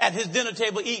there at his dinner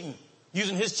table eating,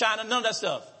 using his china, none of that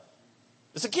stuff.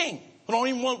 It's a king who don't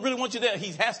even really want you there.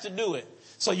 He has to do it.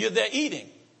 So you're there eating.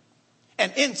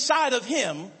 And inside of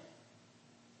him,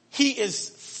 he is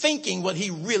thinking what he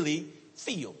really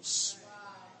feels.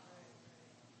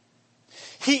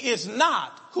 He is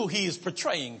not who he is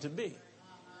portraying to be.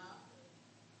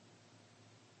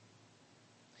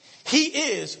 He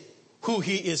is who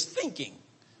he is thinking.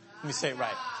 Let me say it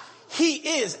right. He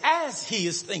is as he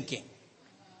is thinking.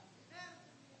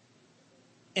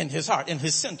 In his heart, in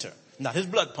his center, not his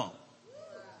blood pump.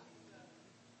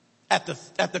 At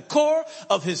the core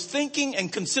of his thinking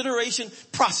and consideration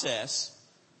process,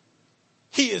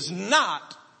 he is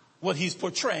not what he's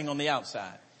portraying on the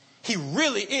outside. He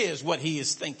really is what he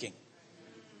is thinking.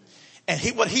 And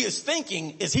what he is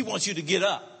thinking is he wants you to get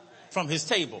up from his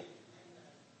table.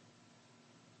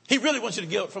 He really wants you to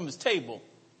get up from his table.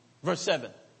 Verse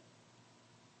 7.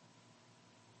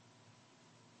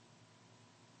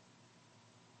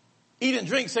 Eat and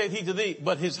drink, saith he to thee,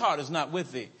 but his heart is not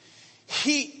with thee.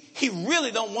 He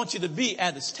really don't want you to be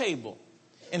at his table.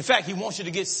 In fact, he wants you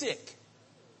to get sick.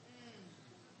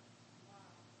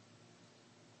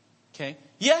 Okay.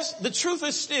 Yes, the truth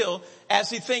is still,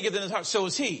 as he thinketh in his heart, so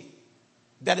is he.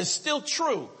 That is still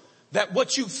true. That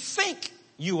what you think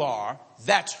you are,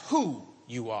 that's who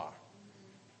you are.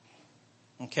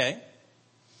 Okay.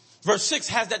 Verse 6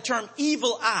 has that term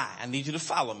evil eye. I need you to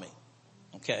follow me.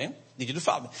 Okay. Need you to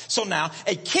follow me. So now,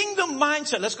 a kingdom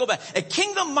mindset, let's go back. A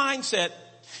kingdom mindset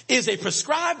is a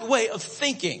prescribed way of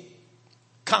thinking.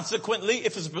 Consequently,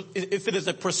 if it is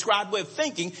a prescribed way of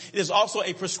thinking, it is also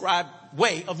a prescribed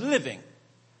way of living.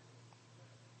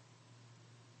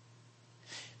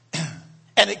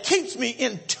 And it keeps me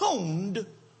in tune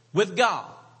with God.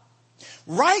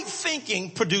 Right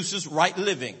thinking produces right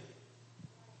living.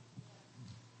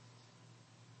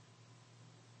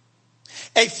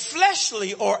 A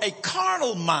fleshly or a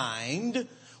carnal mind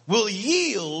will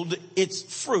yield its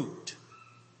fruit.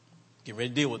 Get ready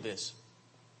to deal with this.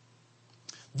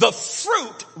 The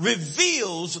fruit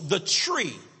reveals the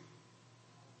tree.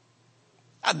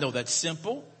 I know that's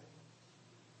simple,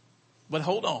 but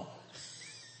hold on.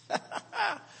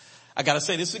 I got to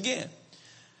say this again.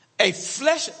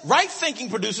 Right thinking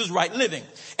produces right living.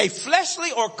 A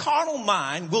fleshly or carnal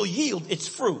mind will yield its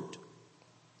fruit.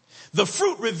 The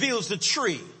fruit reveals the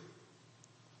tree.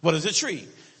 What is a tree?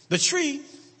 The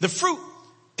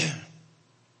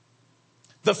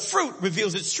fruit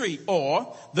reveals its tree,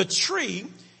 or the tree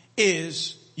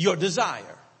is your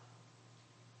desire,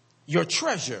 your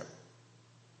treasure,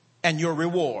 and your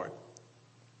reward.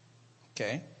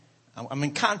 Okay. I'm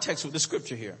in context with the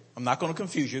scripture here. I'm not going to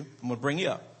confuse you. I'm going to bring you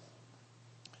up.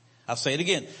 I'll say it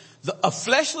again. A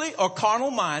fleshly or carnal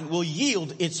mind will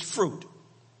yield its fruit.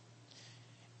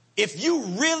 If you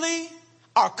really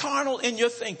are carnal in your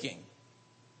thinking,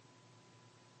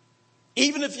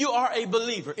 even if you are a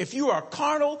believer, if you are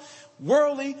carnal,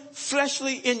 worldly,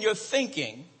 fleshly in your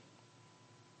thinking,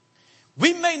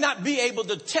 we may not be able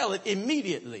to tell it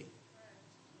immediately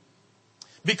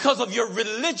because of your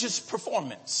religious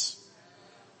performance.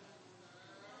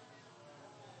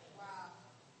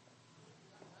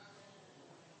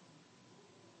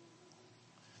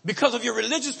 Because of your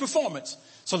religious performance.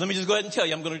 So let me just go ahead and tell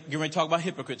you, I'm going to talk about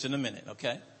hypocrites in a minute,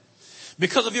 okay?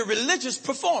 Because of your religious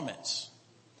performance,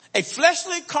 a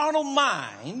fleshly carnal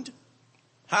mind,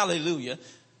 hallelujah,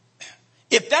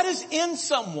 if that is in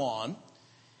someone,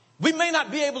 we may not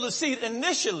be able to see it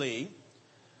initially,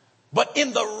 but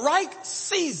in the right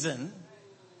season,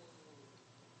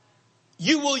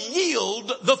 you will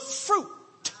yield the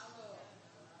fruit.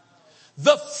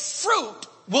 The fruit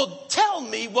will tell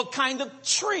me what kind of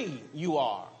tree you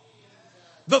are.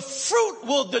 The fruit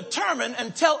will determine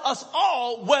and tell us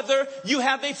all whether you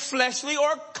have a fleshly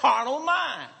or carnal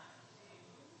mind.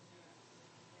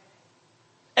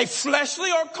 A fleshly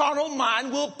or carnal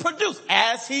mind will produce.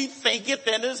 As he thinketh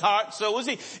in his heart, so is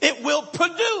he. It will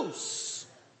produce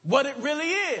what it really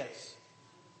is.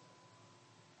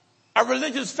 A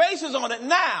religious face is on it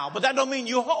now, but that don't mean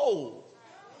you're whole.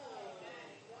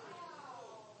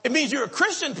 It means you're a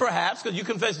Christian perhaps because you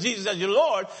confess Jesus as your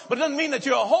Lord, but it doesn't mean that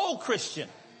you're a whole Christian.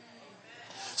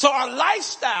 So our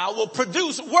lifestyle will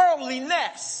produce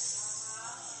worldliness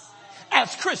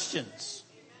as Christians.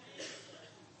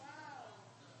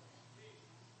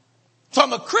 So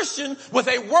I'm a Christian with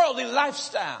a worldly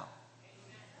lifestyle.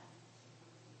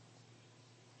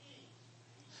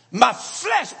 My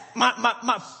flesh,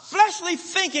 my fleshly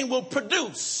thinking will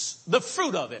produce the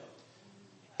fruit of it.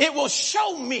 It will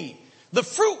show me. The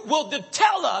fruit will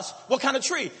tell us what kind of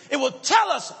tree. It will tell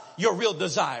us your real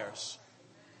desires.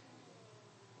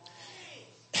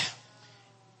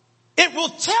 It will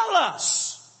tell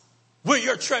us where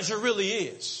your treasure really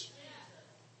is.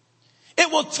 It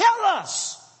will tell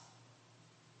us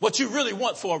what you really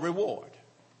want for a reward.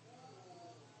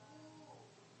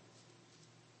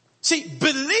 See,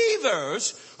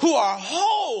 believers who are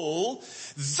whole,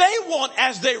 they want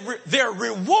as their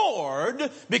reward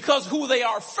because who they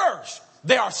are first.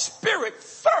 They are spirit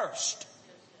first.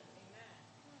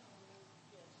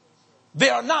 They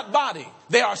are not body.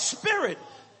 They are spirit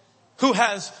who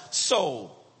has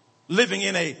soul living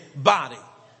in a body.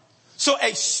 So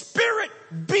a spirit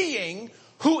being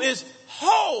who is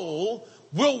whole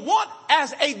will want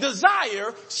as a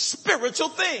desire spiritual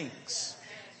things.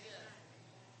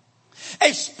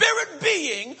 A spirit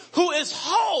being who is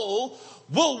whole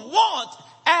will want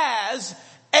as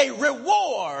a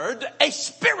reward, a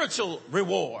spiritual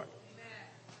reward.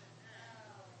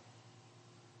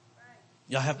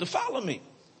 Y'all have to follow me.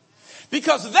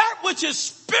 Because that which is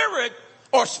spirit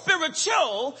or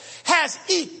spiritual has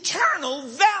eternal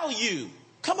value.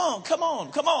 Come on, come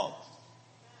on, come on.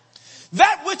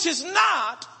 That which is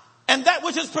not and that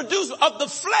which is produced of the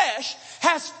flesh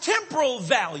has temporal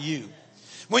value.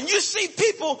 When you see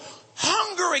people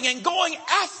hungering and going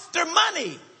after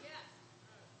money,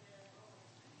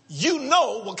 you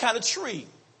know what kind of tree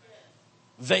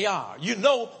they are. You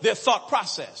know their thought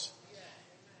process.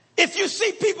 If you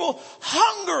see people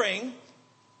hungering,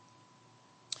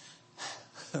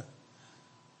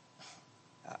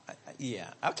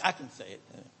 I can say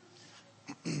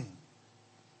it.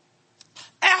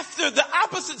 After the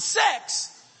opposite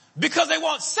sex because they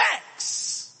want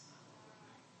sex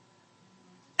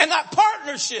and not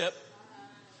partnership,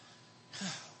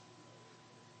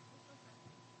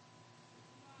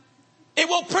 it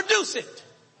will produce it.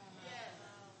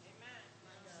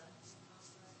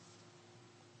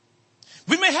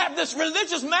 We may have this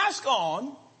religious mask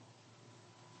on,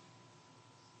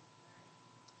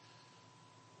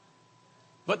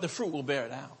 but the fruit will bear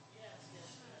it out.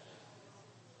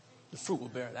 The fruit will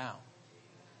bear it out.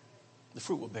 The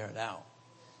fruit will bear it out.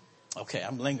 Okay,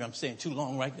 I'm lingering. I'm staying too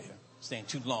long right there. Staying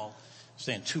too long.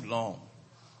 Staying too long.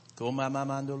 Go my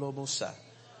mando lobosa.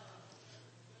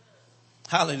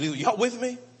 Hallelujah. Y'all with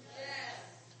me?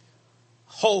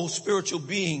 Whole spiritual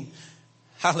being,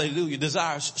 hallelujah,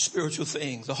 desires spiritual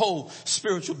things. A whole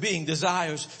spiritual being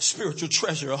desires spiritual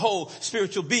treasure. A whole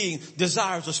spiritual being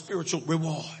desires a spiritual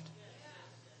reward.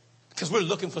 Because we're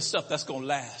looking for stuff that's going to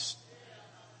last.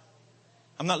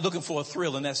 I'm not looking for a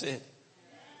thrill and that's it.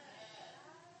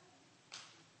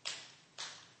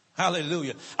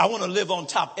 Hallelujah. I want to live on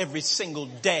top every single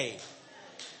day.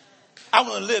 I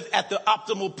want to live at the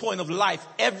optimal point of life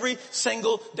every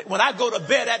single day. When I go to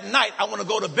bed at night, I want to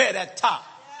go to bed at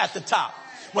the top.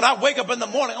 When I wake up in the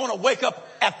morning, I want to wake up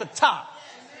at the top.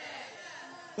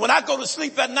 When I go to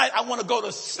sleep at night, I want to go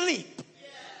to sleep.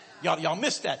 Y'all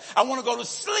missed that. I want to go to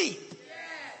sleep.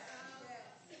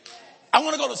 I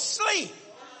want to go to sleep.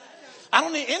 I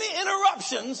don't need any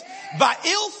interruptions by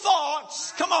ill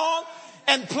thoughts. Come on.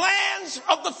 And plans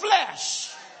of the flesh.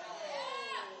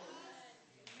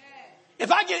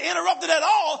 If I get interrupted at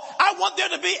all, I want there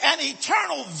to be an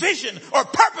eternal vision or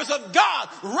purpose of God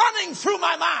running through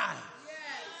my mind.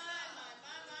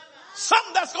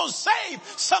 Something that's going to save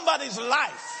somebody's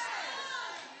life.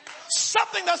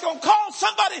 Something that's going to cause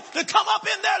somebody to come up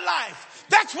in their life.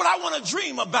 That's what I want to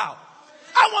dream about.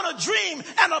 I want to dream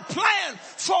and a plan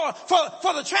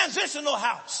for the transitional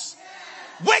house.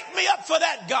 Wake me up for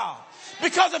that, God.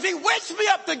 Because if he wakes me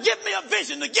up to give me a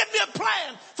vision, to give me a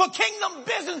plan for kingdom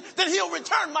business, then he'll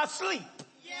return my sleep.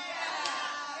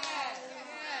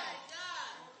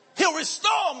 He'll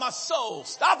restore my soul.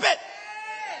 Stop it.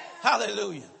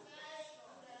 Hallelujah.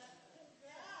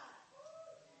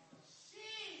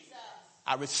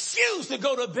 I refuse to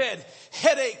go to bed,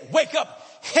 headache, wake up,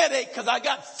 headache, because I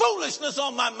got foolishness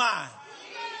on my mind.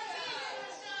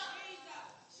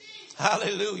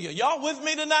 Hallelujah. Y'all with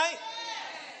me tonight?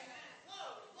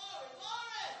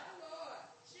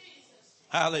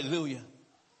 Hallelujah.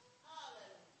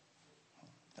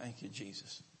 Thank you,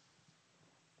 Jesus.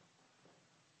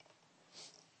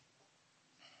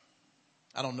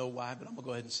 I don't know why, but I'm going to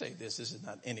go ahead and say this. This is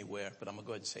not anywhere, but I'm going to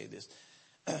go ahead and say this.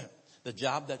 The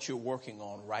job that you're working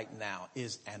on right now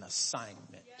is an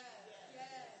assignment.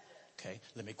 Okay,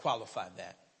 let me qualify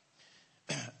that.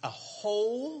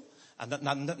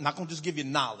 I'm not going to just give you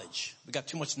knowledge. We got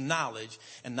too much knowledge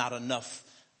and not enough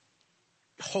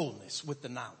wholeness with the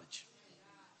knowledge.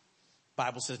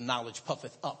 Bible says knowledge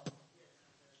puffeth up.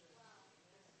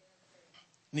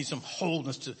 Need some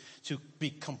wholeness to be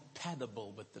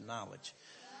compatible with the knowledge.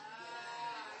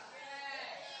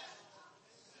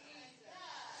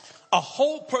 A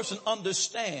whole person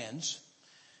understands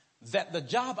that the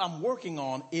job I'm working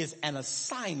on is an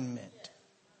assignment.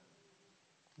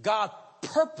 God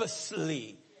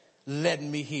purposely led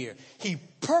me here. He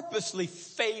purposely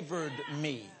favored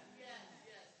me.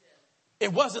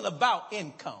 It wasn't about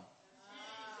income.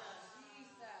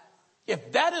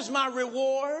 If that is my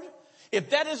reward,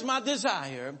 if that is my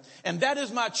desire, and that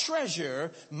is my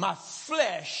treasure, my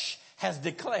flesh has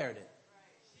declared it.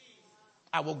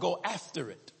 I will go after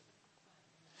it.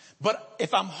 But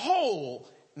if I'm whole,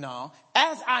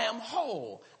 as I am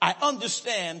whole, I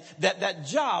understand that that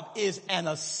job is an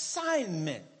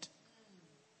assignment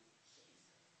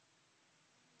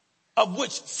of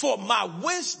which for my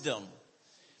wisdom,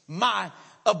 my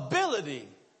ability,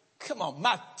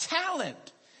 my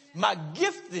talent, my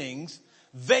giftings,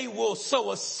 they will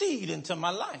sow a seed into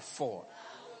my life for.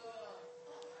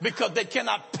 Because they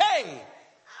cannot pay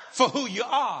for who you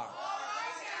are.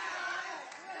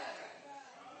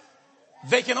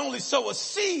 They can only sow a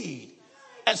seed.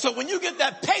 And so when you get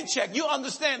that paycheck, you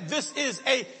understand this is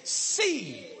a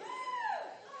seed.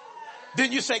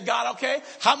 Then you say, God, okay,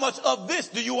 how much of this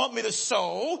do you want me to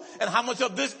sow? And how much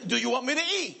of this do you want me to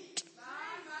eat?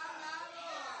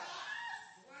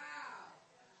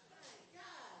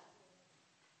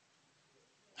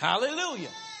 Hallelujah.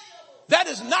 That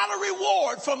is not a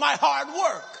reward for my hard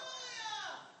work.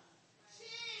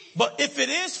 But if it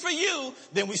is for you,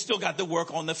 then we still got to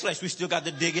work on the flesh. We still got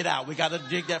to dig it out. We got to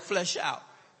dig that flesh out.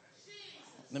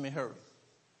 Let me hurry.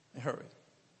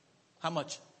 How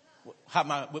much? How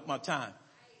am I with my time?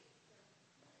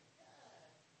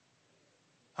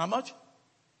 How much?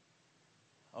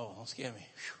 Oh, don't scare me.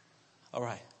 Whew. All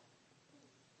right.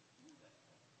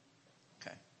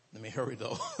 Okay. Let me hurry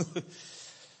though.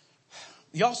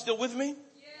 Y'all still with me?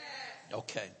 Yeah.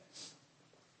 Okay.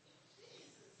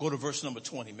 Go to verse number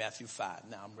 20, Matthew 5.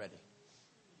 Now I'm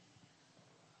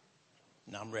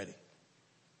ready.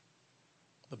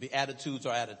 But the attitudes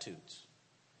are attitudes.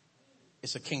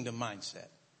 It's a kingdom mindset.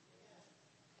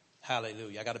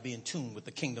 Hallelujah. I got to be in tune with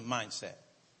the kingdom mindset.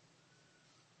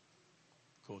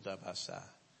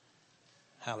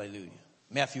 Hallelujah.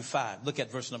 Matthew 5. Look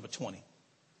at verse number 20.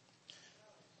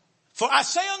 For I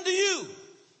say unto you,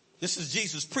 this is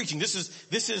Jesus preaching.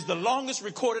 This is the longest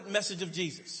recorded message of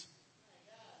Jesus.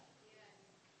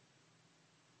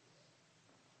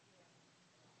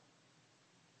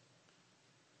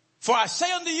 For I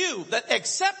say unto you that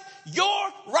except your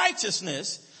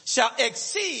righteousness shall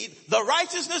exceed the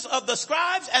righteousness of the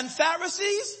scribes and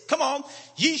Pharisees, come on,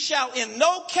 ye shall in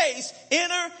no case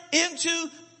enter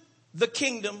into the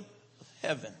kingdom of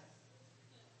heaven.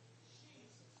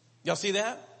 Y'all see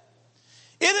that?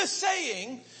 It is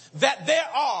saying that there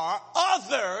are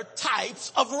other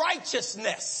types of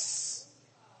righteousness.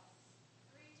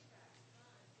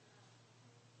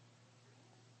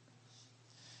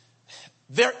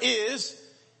 There is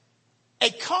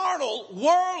a carnal,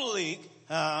 worldly,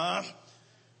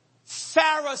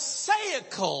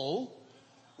 Pharisaical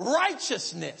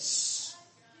righteousness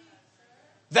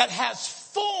that has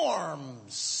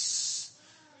forms,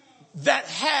 that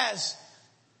has,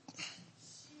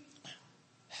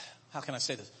 how can I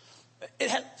say this? It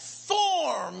has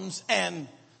forms and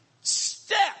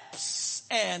steps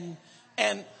and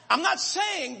I'm not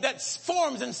saying that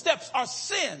forms and steps are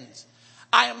sins.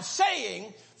 I am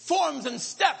saying forms and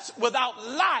steps without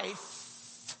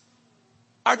life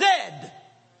are dead.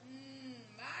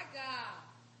 My God.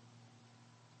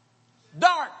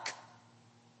 Dark.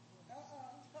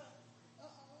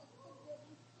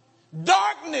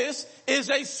 Darkness is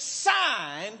a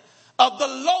sign of the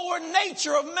lower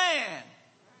nature of man.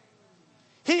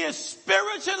 He is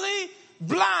spiritually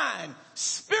blind,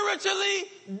 spiritually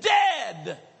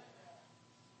dead.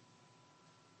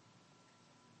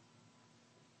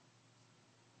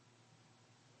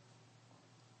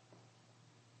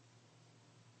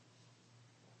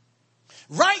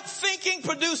 Right thinking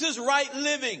produces right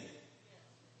living.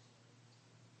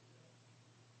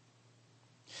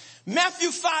 Matthew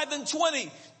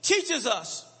 5:20 teaches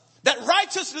us that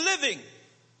righteous living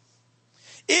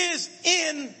is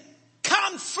in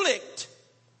conflict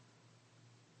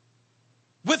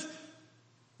with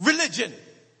religion.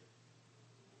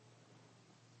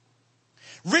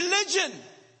 Religion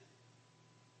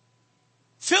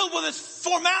filled with its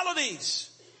formalities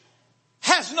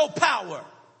has no power.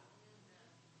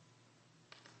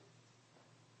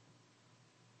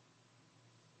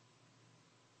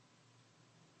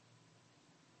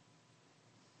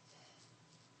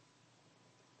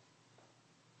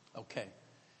 Okay.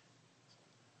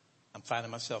 I'm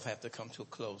finding myself have to come to a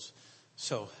close.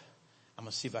 So I'm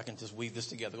going to see if I can just weave this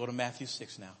together. Go to Matthew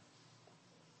 6 now.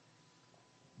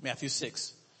 Matthew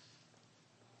 6.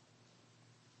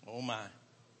 Oh my.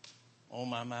 Oh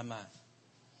my.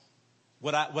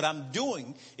 What I'm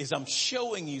doing is I'm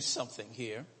showing you something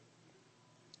here.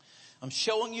 I'm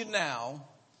showing you now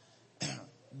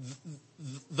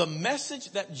the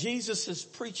message that Jesus is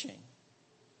preaching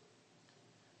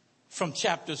from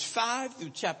chapters 5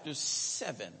 through chapter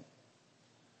 7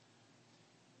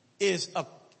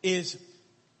 is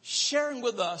sharing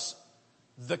with us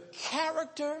the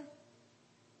character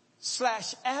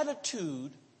 /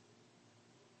 attitude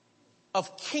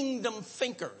of kingdom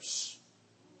thinkers.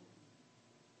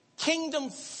 Kingdom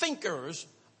thinkers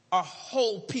are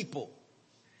whole people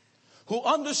who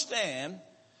understand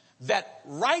that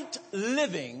right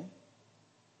living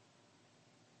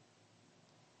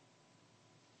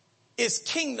is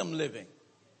kingdom living.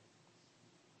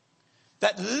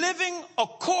 That living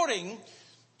according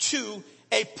to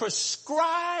a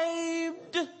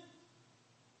prescribed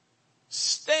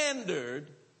standard,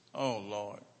 oh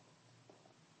Lord,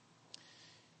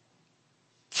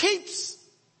 keeps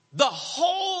the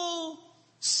whole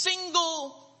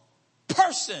single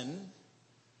person,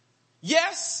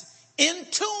 yes, in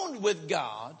tune with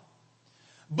God,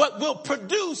 but will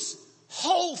produce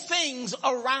whole things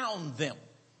around them.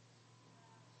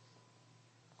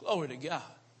 Glory to God.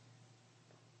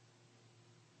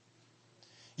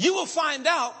 You will find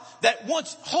out that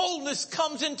once wholeness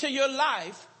comes into your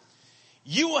life,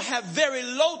 you will have very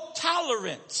low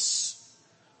tolerance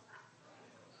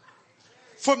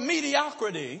for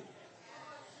mediocrity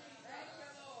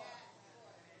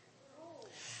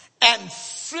and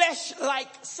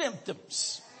flesh-like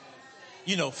symptoms.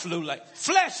 You know, flu-like,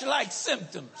 flesh-like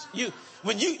symptoms. You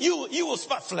will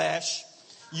spot flesh.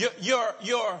 Your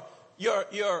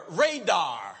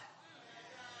radar.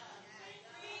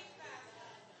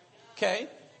 Okay?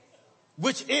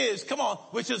 Which is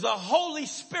the Holy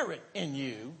Spirit in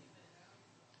you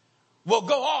will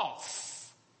go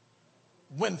off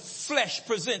when flesh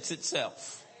presents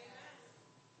itself.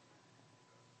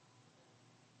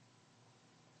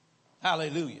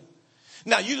 Hallelujah.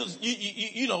 Now you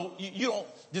don't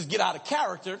just get out of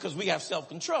character because we have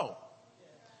self-control.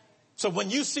 So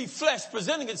when you see flesh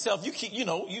presenting itself,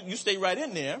 you stay right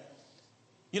in there.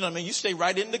 You know what I mean? You stay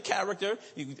right in the character.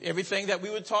 Everything that we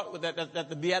were taught with that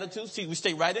the Beatitudes, we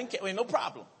stay right in. Ain't no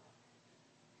problem.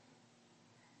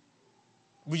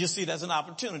 We just see it as an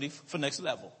opportunity for next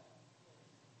level.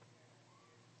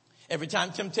 Every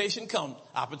time temptation comes,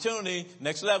 opportunity,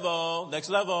 next level, next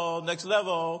level, next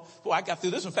level. Boy, I got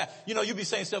through this one fast. You know, you be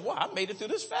saying stuff, wow, I made it through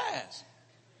this fast.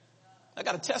 I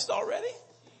got a test already.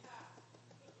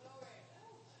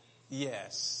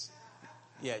 Yes.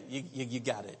 Yeah, you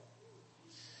got it.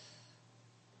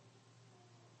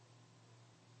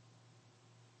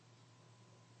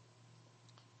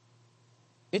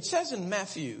 It says in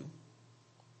Matthew,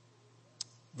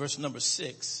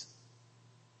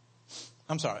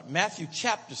 Matthew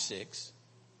chapter 6.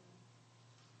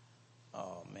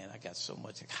 Oh man, I got so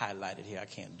much highlighted here, I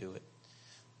can't do it.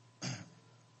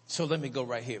 So let me go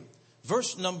right here.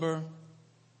 Verse number,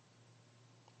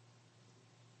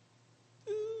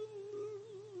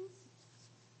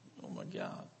 oh my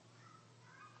God.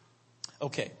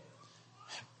 Okay.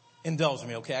 Indulge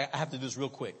me, okay? I have to do this real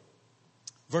quick.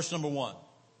 Verse number 1.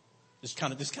 Just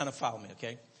kind of follow me,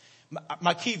 okay?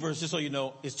 My key verse, just so you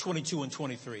know, is 22 and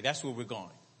 23. That's where we're going.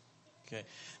 Okay.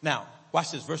 Now, watch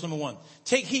this. Verse number 1.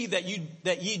 Take heed that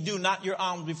ye do not your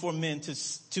alms before men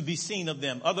to be seen of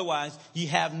them. Otherwise, ye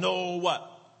have no what?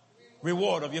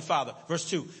 Reward of your Father. Verse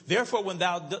 2. Therefore, when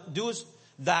thou doest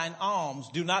thine alms,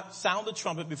 do not sound the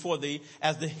trumpet before thee,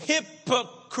 as the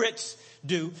hypocrites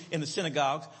do in the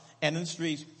synagogues and in the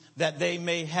streets, that they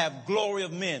may have glory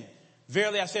of men.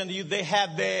 Verily I say unto you, they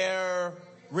have their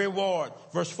reward.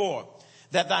 Verse 4.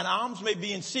 That thine alms may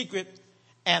be in secret,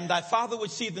 and thy Father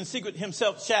which seeth in secret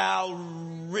himself shall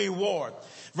reward.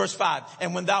 Verse 5.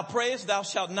 And when thou prayest, thou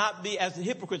shalt not be as the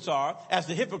hypocrites are.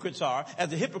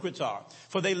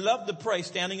 For they love to pray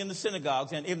standing in the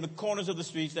synagogues and in the corners of the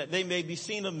streets, that they may be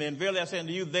seen of men. Verily I say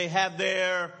unto you, they have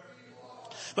their...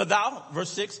 But thou, verse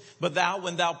 6, but thou,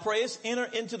 when thou prayest, enter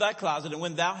into thy closet, and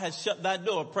when thou hast shut thy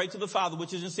door, pray to the Father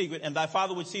which is in secret, and thy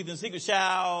Father which seeth in secret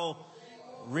shall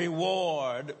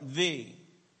reward thee.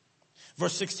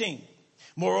 Verse 16,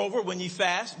 moreover, when ye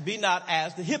fast, be not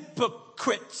as the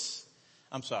hypocrites,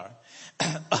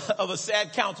 of a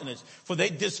sad countenance, for they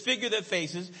disfigure their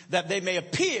faces, that they may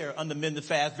appear unto men to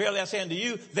fast. Verily I say unto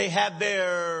you, they have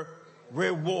their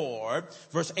reward.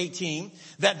 Verse 18,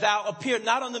 that thou appear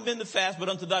not unto men to fast, but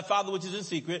unto thy Father which is in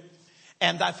secret,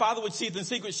 and thy Father which seeth in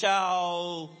secret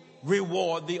shall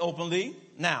reward thee openly.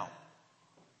 Now,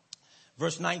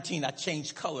 verse 19, I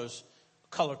changed color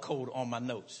code on my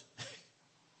notes.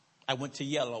 I went to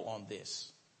yellow on this.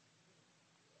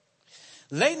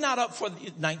 Lay not up for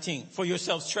 19, for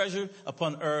yourselves treasure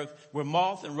upon earth, where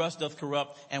moth and rust doth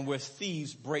corrupt, and where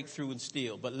thieves break through and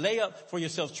steal. But lay up for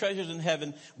yourselves treasures in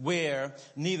heaven, where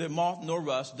neither moth nor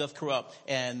rust doth corrupt,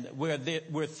 and where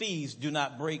thieves do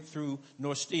not break through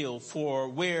nor steal. For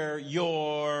where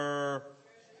your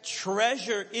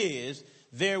treasure is,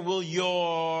 there will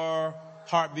your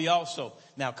heart be also.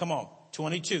 Now come on,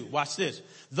 22, watch this.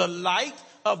 The light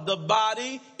of the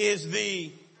body is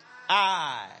the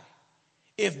eye.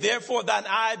 If therefore thine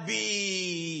eye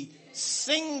be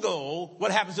single,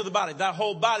 what happens to the body? Thy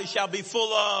whole body shall be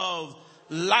full of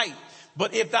light.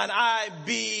 But if thine eye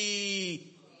be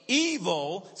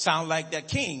evil, sound like that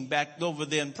king back over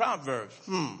there in Proverbs.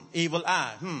 Evil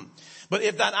eye. But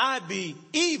if thine eye be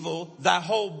evil, thy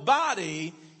whole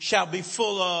body shall be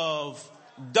full of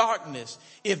darkness.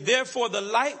 If therefore the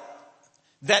light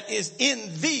that is in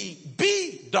thee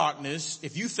be darkness,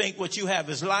 if you think what you have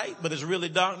is light, but it's really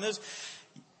darkness,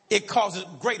 it causes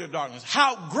greater darkness.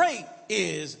 How great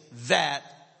is that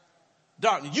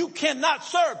darkness? You cannot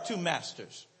serve two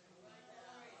masters.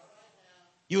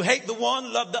 You hate the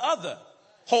one, love the other.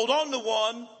 Hold on to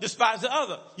one, despise the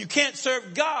other. You can't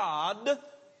serve God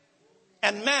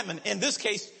and mammon, in this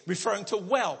case referring to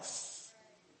wealth.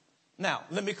 Now,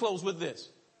 let me close with this.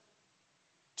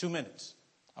 2 minutes.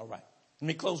 All right. Let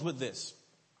me close with this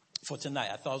for tonight.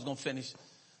 I thought I was going to finish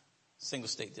single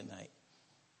state tonight.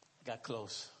 I got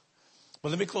close. But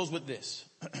let me close with this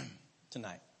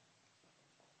tonight.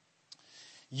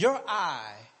 Your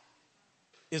eye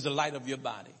is the light of your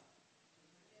body.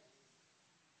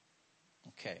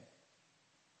 Okay.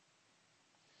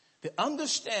 The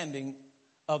understanding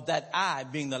of that eye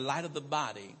being the light of the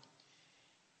body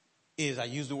is, I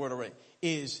used the word already,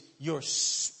 is your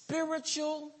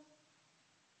spiritual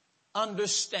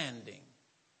understanding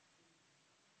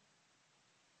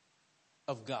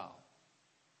of God.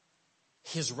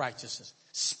 His righteousness.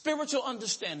 Spiritual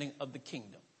understanding of the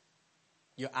kingdom.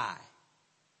 Your eye.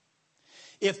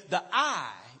 If the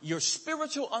eye, your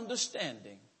spiritual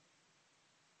understanding,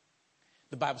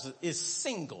 the Bible says, is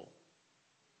single.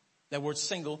 That word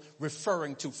single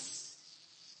referring to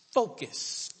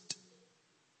focused.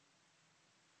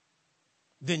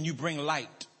 Then you bring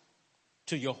light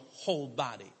to your whole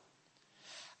body.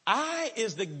 Eye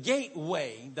is the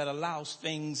gateway that allows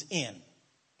things in.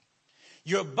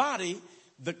 Your body,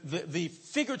 the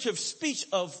figurative speech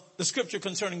of the scripture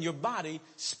concerning your body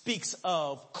speaks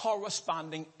of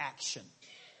corresponding action.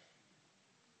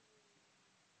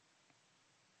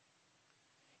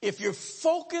 If you're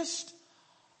focused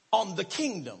on the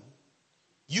kingdom,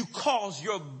 you cause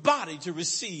your body to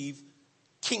receive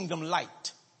kingdom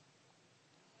light.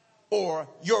 Or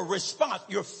your response,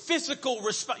 your physical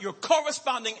response, your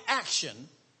corresponding action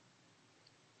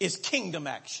is kingdom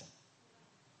action.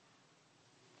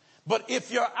 But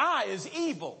if your eye is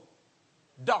evil,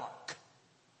 dark,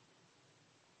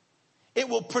 it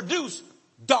will produce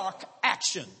dark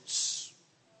actions.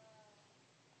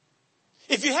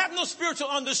 If you have no spiritual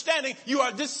understanding, you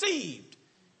are deceived.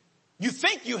 You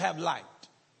think you have light,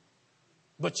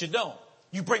 but you don't.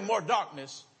 You bring more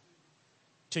darkness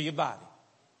to your body.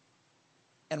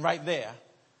 And right there,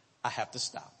 I have to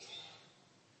stop.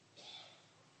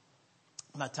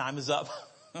 My time is up.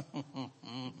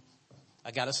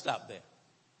 I got to stop there.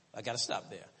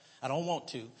 I don't want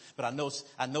to, but I know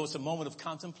it's a moment of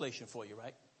contemplation for you,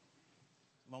 right?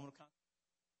 Moment of contemplation.